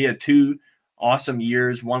 He had 2 awesome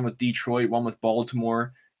years, one with Detroit, one with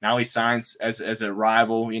Baltimore. Now he signs as a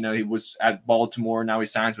rival. He was at Baltimore. Now he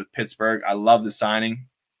signs with Pittsburgh. I love the signing.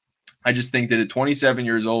 I just think that at 27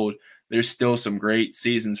 years old, there's still some great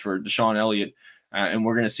seasons for DeShon Elliott, and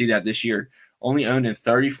we're going to see that this year. Only owned in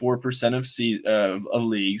 34% of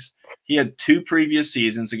leagues. He had 2 previous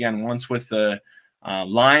seasons, again, once with the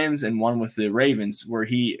Lions and one with the Ravens, where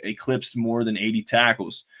he eclipsed more than 80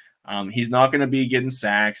 tackles. He's not going to be getting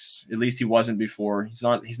sacks. At least he wasn't before. He's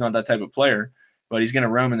not that type of player, but he's going to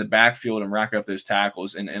roam in the backfield and rack up those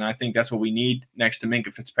tackles. And I think that's what we need next to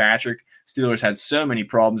Minkah Fitzpatrick. Steelers had so many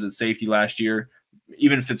problems at safety last year.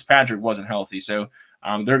 Even Fitzpatrick wasn't healthy. So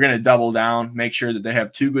they're going to double down, make sure that they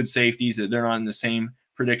have 2 good safeties, that they're not in the same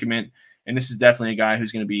predicament. And this is definitely a guy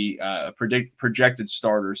who's going to be a projected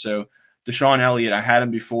starter. So DeShon Elliott, I had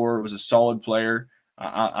him before, was a solid player.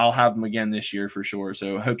 I'll have him again this year for sure.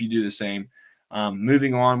 So I hope you do the same.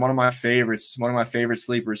 Moving on, one of my favorite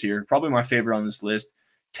sleepers here, probably my favorite on this list,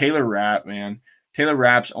 Taylor Rapp, man. Taylor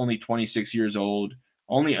Rapp's only 26 years old,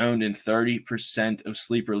 only owned in 30% of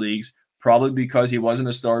sleeper leagues, probably because he wasn't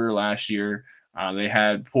a starter last year. They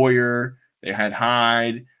had Poyer, they had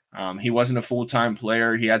Hyde. He wasn't a full-time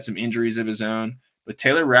player. He had some injuries of his own, but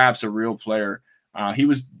Taylor Rapp's a real player. He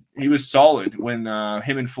was solid when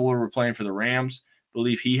him and Fuller were playing for the Rams. I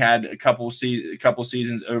believe he had a couple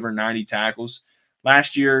seasons over 90 tackles.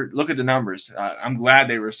 Last year, look at the numbers. I'm glad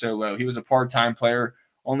they were so low. He was a part-time player,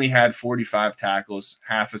 only had 45 tackles,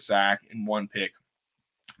 half a sack, and 1 pick.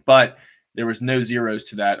 But there was no zeros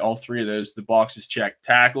to that. All 3 of those, the boxes checked: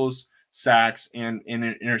 tackles, sacks, and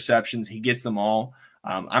interceptions. He gets them all.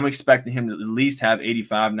 I'm expecting him to at least have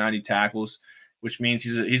 85, 90 tackles, which means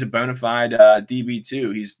he's a bona fide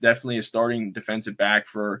DB2. He's definitely a starting defensive back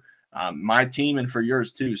for my team and for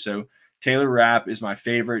yours too. So Taylor Rapp is my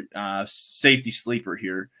favorite safety sleeper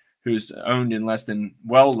here, who's owned in less than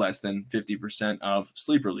 50% of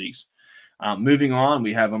sleeper leagues. Moving on,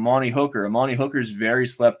 we have Amani Hooker. Amani Hooker's very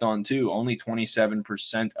slept on too, only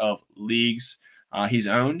 27% of leagues he's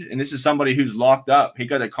owned. And this is somebody who's locked up. He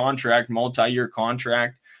got a contract, multi-year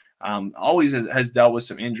contract. Always has dealt with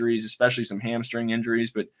some injuries, especially some hamstring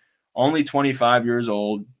injuries, but only 25 years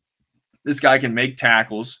old. This guy can make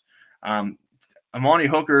tackles. Amani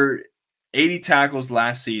Hooker, 80 tackles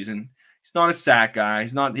last season. He's not a sack guy.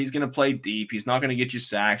 He's going to play deep. He's not going to get you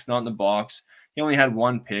sacks, not in the box. He only had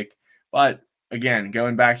 1 pick. But again,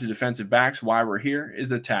 going back to defensive backs, why we're here is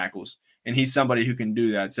the tackles. And he's somebody who can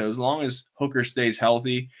do that. So as long as Hooker stays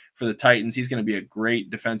healthy for the Titans, he's going to be a great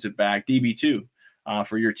defensive back, DB2,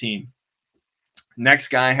 for your team. Next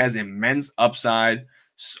guy has immense upside,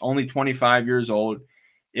 only 25 years old.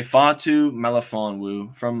 Ifeatu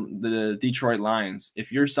Melifonwu from the Detroit Lions.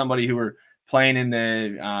 If you're somebody who were playing in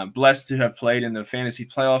the blessed to have played in the fantasy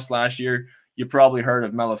playoffs last year, you probably heard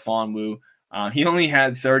of Melifonwu. He only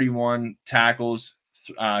had 31 tackles.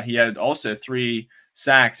 He had also 3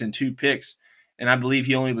 sacks and 2 picks, and I believe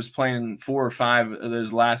he only was playing 4 or 5 of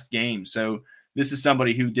those last games. So this is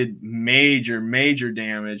somebody who did major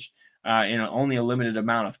damage in only a limited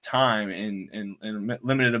amount of time and a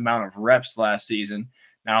limited amount of reps last season.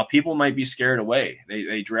 Now, people might be scared away.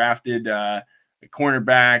 They drafted a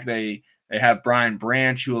cornerback. They have Brian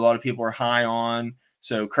Branch, who a lot of people are high on.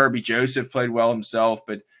 So Kirby Joseph played well himself.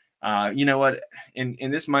 But you know what? And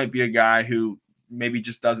this might be a guy who maybe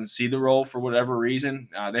just doesn't see the role for whatever reason.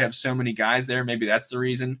 They have so many guys there. Maybe that's the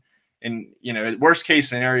reason. And, you know, worst case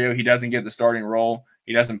scenario, he doesn't get the starting role.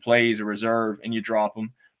 He doesn't play. He's a reserve, and you drop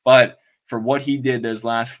him. But for what he did those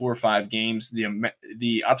last 4 or 5 games,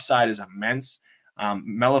 the upside is immense.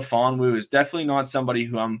 Melifonwu is definitely not somebody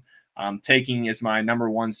who I'm taking as my number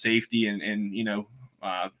 1 safety and you know,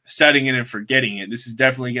 setting it and forgetting it. This is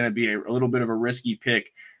definitely going to be a little bit of a risky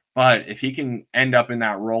pick. But if he can end up in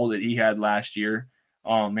that role that he had last year,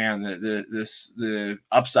 oh man, the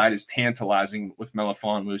upside is tantalizing with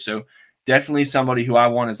Melifonwu. So definitely somebody who I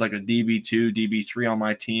want as like a DB2, DB3 on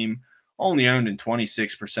my team. Only owned in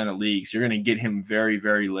 26% of leagues. You're going to get him very,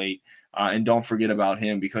 very late. And don't forget about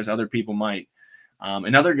him because other people might.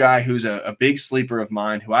 Another guy who's a big sleeper of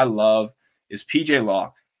mine who I love is PJ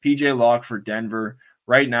Locke. PJ Locke for Denver.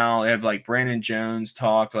 Right now, they have like Brandon Jones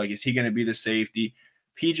talk. Like, is he going to be the safety?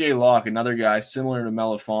 PJ Locke, another guy similar to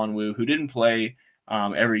Melifonwu, who didn't play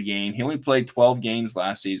every game. He only played 12 games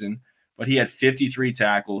last season, but he had 53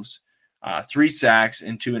 tackles, 3 sacks,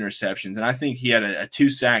 and 2 interceptions. And I think he had a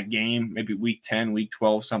 2-sack game, maybe week 10, week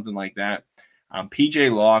 12, something like that.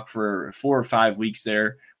 PJ Locke for 4 or 5 weeks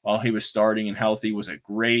there while he was starting and healthy was a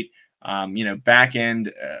great, back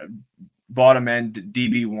end, bottom end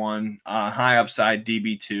DB1, high upside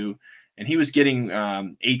DB2. And he was getting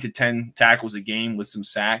 8 to 10 tackles a game with some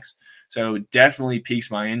sacks. So it definitely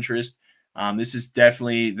piques my interest. This is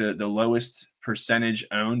definitely the lowest percentage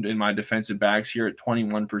owned in my defensive backs here at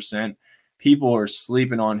 21%. People are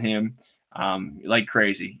sleeping on him like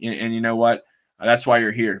crazy. And you know what? That's why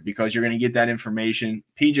you're here, because you're going to get that information.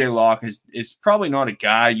 PJ Locke is probably not a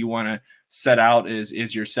guy you want to set out as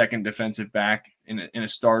your second defensive back in a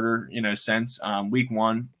starter, sense, week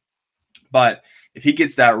one. But if he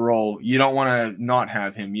gets that role, you don't want to not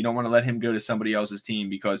have him. You don't want to let him go to somebody else's team,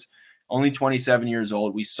 because only 27 years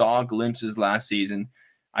old. We saw glimpses last season.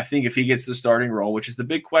 I think if he gets the starting role, which is the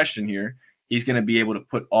big question here, he's going to be able to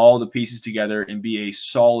put all the pieces together and be a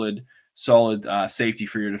solid safety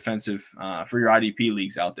for your defensive, for your IDP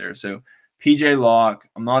leagues out there. So PJ Locke,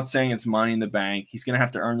 I'm not saying it's money in the bank. He's going to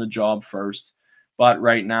have to earn the job first. But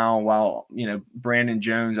right now, while, Brandon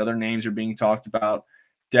Jones, other names are being talked about,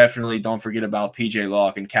 definitely don't forget about PJ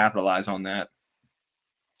Locke and capitalize on that.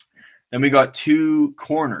 Then we got two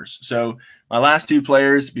corners. So my last two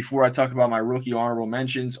players, before I talk about my rookie honorable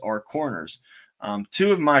mentions, are corners.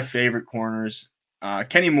 Two of my favorite corners.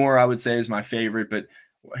 Kenny Moore, I would say, is my favorite, but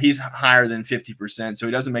he's higher than 50%, so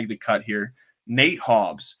he doesn't make the cut here. Nate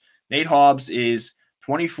Hobbs. Nate Hobbs is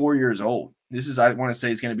 24 years old. This is, I want to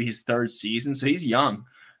say, it's going to be his third season, so he's young,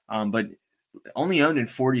 but only owned in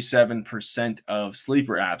 47% of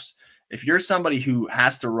sleeper apps. If you're somebody who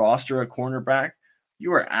has to roster a cornerback,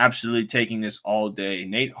 you are absolutely taking this all day.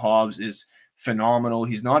 Nate Hobbs is phenomenal.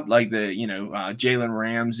 He's not like the, Jalen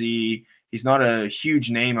Ramsey. He's not a huge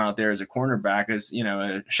name out there as a cornerback, as,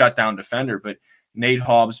 a shutdown defender, but Nate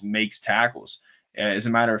Hobbs makes tackles. As a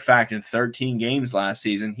matter of fact, in 13 games last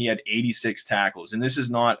season, he had 86 tackles. And this is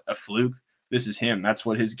not a fluke. This is him. That's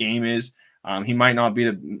what his game is. He might not be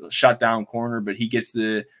the shutdown corner, but he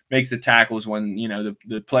makes the tackles when,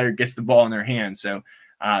 the player gets the ball in their hands. So,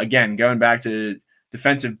 again, going back to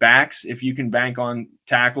defensive backs, if you can bank on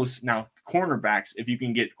tackles. Now, cornerbacks, if you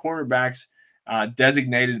can get cornerbacks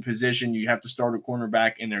designated position, you have to start a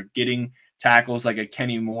cornerback, and they're getting tackles like a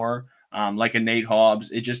Kenny Moore, like a Nate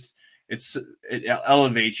Hobbs. It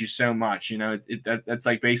elevates you so much. That's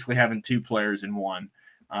like basically having two players in one.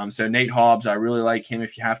 So Nate Hobbs, I really like him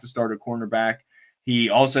if you have to start a cornerback. He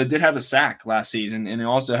also did have a sack last season, and he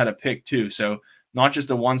also had a pick too. So not just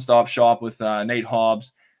a one-stop shop with Nate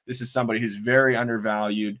Hobbs. This is somebody who's very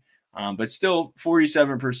undervalued, but still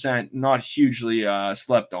 47%, not hugely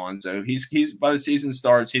slept on. So he's by the season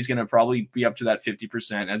starts, he's going to probably be up to that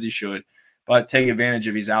 50%, as he should, but take advantage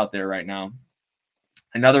if he's out there right now.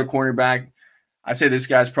 Another cornerback, I'd say this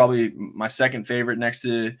guy's probably my second favorite next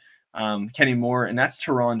to Kenny Moore, and that's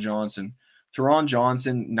Taron Johnson. Taron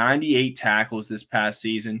Johnson, 98 tackles this past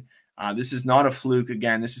season. This is not a fluke.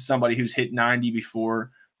 Again, this is somebody who's hit 90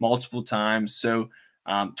 before multiple times. So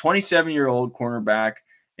 27-year-old cornerback.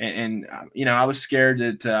 And I was scared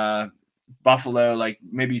that Buffalo, like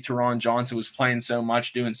maybe Taron Johnson was playing so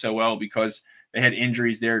much, doing so well, because they had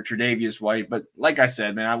injuries there, Tre'Davious White. But like I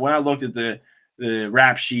said, man, when I looked at the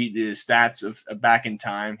rap sheet, the stats of back in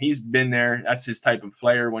time, he's been there. That's his type of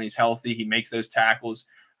player. When he's healthy, he makes those tackles.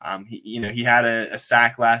 He had a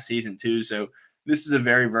sack last season too. So this is a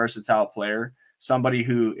very versatile player. Somebody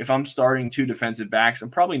who, if I'm starting two defensive backs, I'm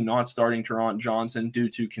probably not starting Taron Johnson due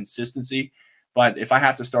to consistency. But if I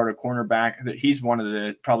have to start a cornerback, he's one of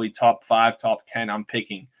the probably top 5, top 10 I'm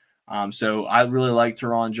picking. So I really like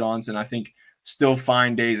Taron Johnson. I think still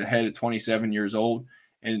fine days ahead at 27 years old,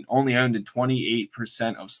 and only owned in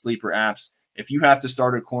 28% of sleeper apps. If you have to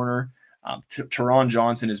start a corner, Taron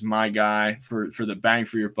Johnson is my guy for the bang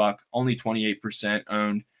for your buck. Only 28%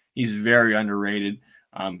 owned. He's very underrated.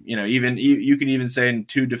 You could even say in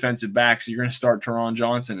two defensive backs, you're going to start Taron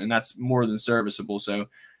Johnson, and that's more than serviceable. So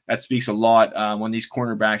that speaks a lot when these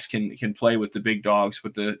cornerbacks can play with the big dogs,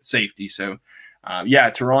 with the safety. So,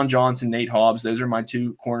 Taron Johnson, Nate Hobbs, those are my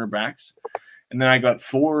two cornerbacks. And then I got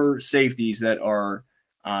 4 safeties that are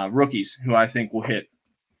rookies who I think will hit.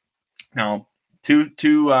 Now, two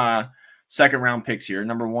second-round picks here.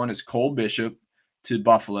 Number 1 is Cole Bishop to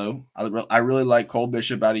Buffalo. I really like Cole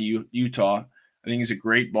Bishop out of Utah. I think he's a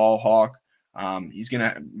great ball hawk. He's going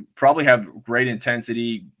to probably have great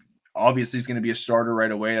intensity. Obviously, he's going to be a starter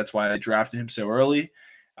right away. That's why I drafted him so early.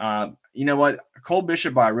 You know what? Cole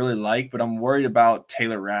Bishop I really like, but I'm worried about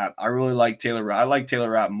Taylor Rapp. I really like Taylor Rapp. I like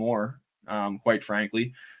Taylor Rapp more, quite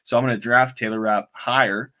frankly. So I'm going to draft Taylor Rapp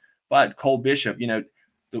higher. But Cole Bishop,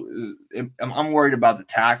 I'm worried about the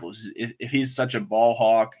tackles. If he's such a ball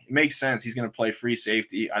hawk, it makes sense. He's going to play free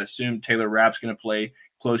safety. I'd assume Taylor Rapp's going to play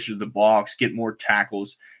closer to the box, get more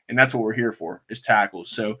tackles, and that's what we're here for, is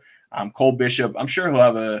tackles. So Cole Bishop, I'm sure he'll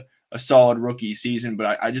have a solid rookie season,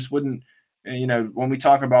 but I just wouldn't, when we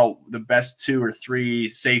talk about the best 2 or 3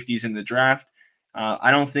 safeties in the draft,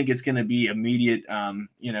 I don't think it's going to be immediate,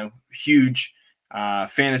 huge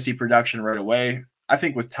fantasy production right away. I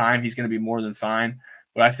think with time, he's going to be more than fine.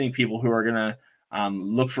 But I think people who are going to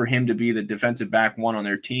look for him to be the defensive back one on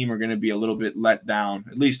their team are going to be a little bit let down,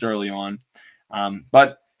 at least early on.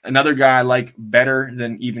 But another guy I like better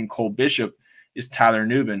than even Cole Bishop is Tyler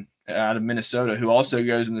Nubin out of Minnesota, who also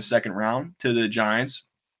goes in the second round to the Giants.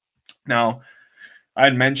 Now, I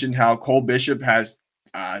had mentioned how Cole Bishop has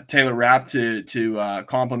Taylor Rapp to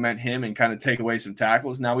complement him and kind of take away some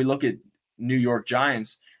tackles. Now we look at New York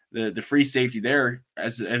Giants. The free safety there,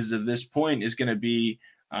 as of this point, is going to be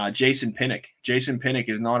Jason Pinnock. Jason Pinnock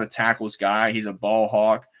is not a tackles guy. He's a ball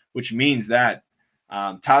hawk, which means that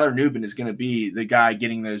Tyler Nubin is going to be the guy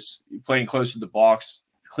getting those, playing close to the box,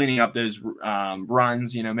 cleaning up those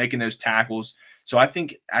runs, making those tackles. So I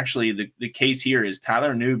think actually the case here is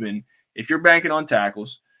Tyler Nubin. If you're banking on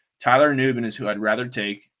tackles, Tyler Nubin is who I'd rather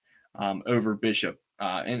take over Bishop.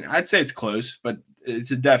 And I'd say it's close, but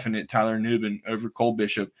it's a definite Tyler Nubin over Cole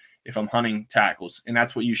Bishop if I'm hunting tackles. And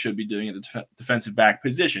that's what you should be doing at the defensive back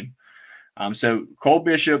position. So Cole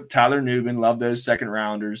Bishop, Tyler Nubin, love those second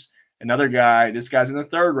rounders. Another guy, this guy's in the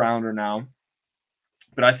third rounder now,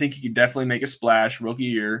 but I think he could definitely make a splash rookie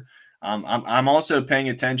year. I'm also paying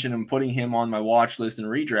attention and putting him on my watch list in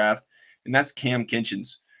redraft, and that's Cam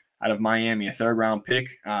Kinchens out of Miami, a third-round pick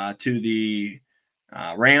to the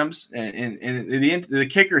Rams. And the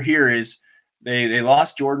kicker here is they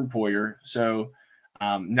lost Jordan Poyer, so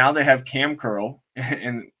now they have Cam Curl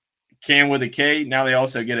and Cam with a K. Now they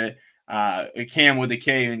also get a Cam with a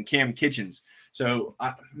K and Cam Kitchens. So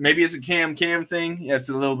maybe it's a Cam thing. Yeah, it's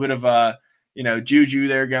a little bit of juju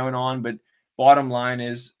there going on. But bottom line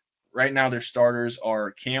is right now their starters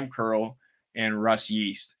are Cam Curl and Russ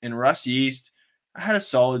Yeast. And Russ Yeast had a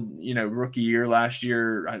solid, rookie year last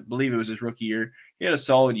year. I believe it was his rookie year. He had a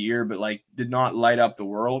solid year, but did not light up the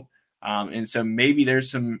world. And so maybe there's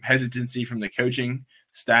some hesitancy from the coaching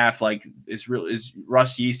staff. Is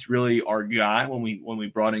Russ Yeast really our guy when we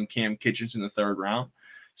brought in Cam Kitchens in the third round?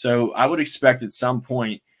 So I would expect at some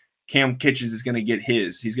point Cam Kitchens is going to get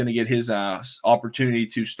his. He's going to get his opportunity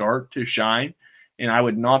to start, to shine. And I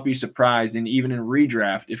would not be surprised, and even in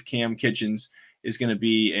redraft, if Cam Kitchens is going to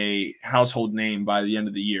be a household name by the end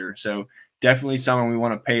of the year. So definitely someone we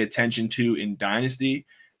want to pay attention to in Dynasty.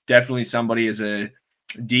 Definitely somebody as a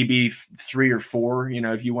DB 3 or 4,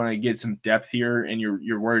 if you want to get some depth here and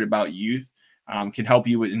you're worried about youth, can help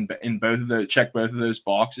you in both of those, check both of those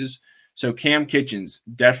boxes. So Cam Kitchens,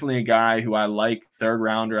 definitely a guy who I like, third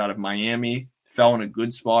rounder out of Miami, fell in a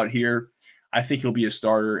good spot here. I think he'll be a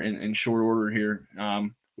starter in short order here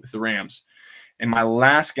with the Rams. And my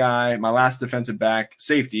last defensive back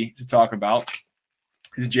safety to talk about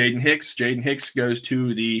is Jaden Hicks. Jaden Hicks goes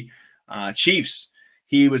to the Chiefs.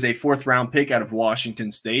 He was a fourth-round pick out of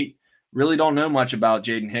Washington State. Really don't know much about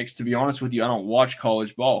Jaden Hicks. To be honest with you, I don't watch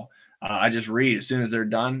college ball. I just read as soon as they're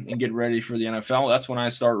done and get ready for the NFL. That's when I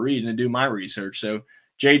start reading and do my research. So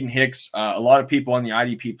Jaden Hicks, a lot of people on the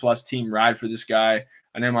IDP Plus team ride for this guy.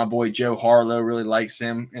 I know my boy Joe Harlow really likes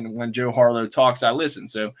him. And when Joe Harlow talks, I listen.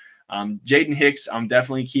 So Jaden Hicks, I'm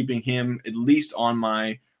definitely keeping him at least on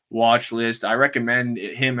my watch list. I recommend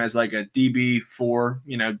him as like a DB4,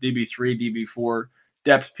 DB3, DB4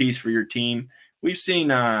 depth piece for your team. We've seen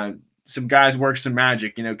some guys work some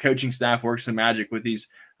magic, coaching staff work some magic with these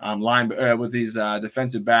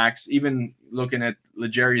defensive backs. Even looking at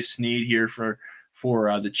L'Jarius Sneed here for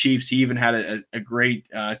the Chiefs, he even had a great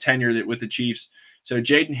tenure with the Chiefs. So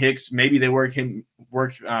Jaden Hicks, maybe they work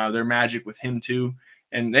their magic with him too.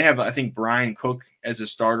 And they have, I think, Brian Cook as a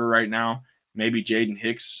starter right now. Maybe Jaden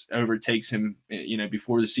Hicks overtakes him,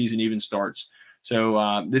 before the season even starts.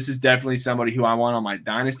 So this is definitely somebody who I want on my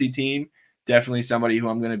Dynasty team. Definitely somebody who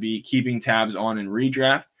I'm going to be keeping tabs on in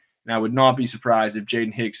redraft. And I would not be surprised if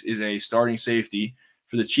Jaden Hicks is a starting safety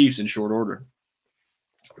for the Chiefs in short order.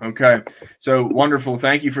 Okay, so wonderful.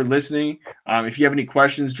 Thank you for listening. If you have any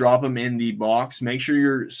questions, drop them in the box. Make sure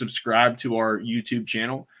you're subscribed to our YouTube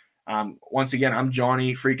channel. Once again, I'm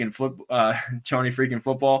Johnny Freaking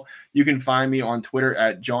Football. You can find me on Twitter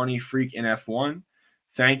at JohnnyFreakinF1.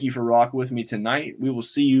 Thank you for rocking with me tonight. We will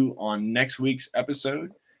see you on next week's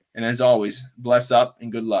episode. And as always, bless up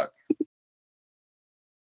and good luck.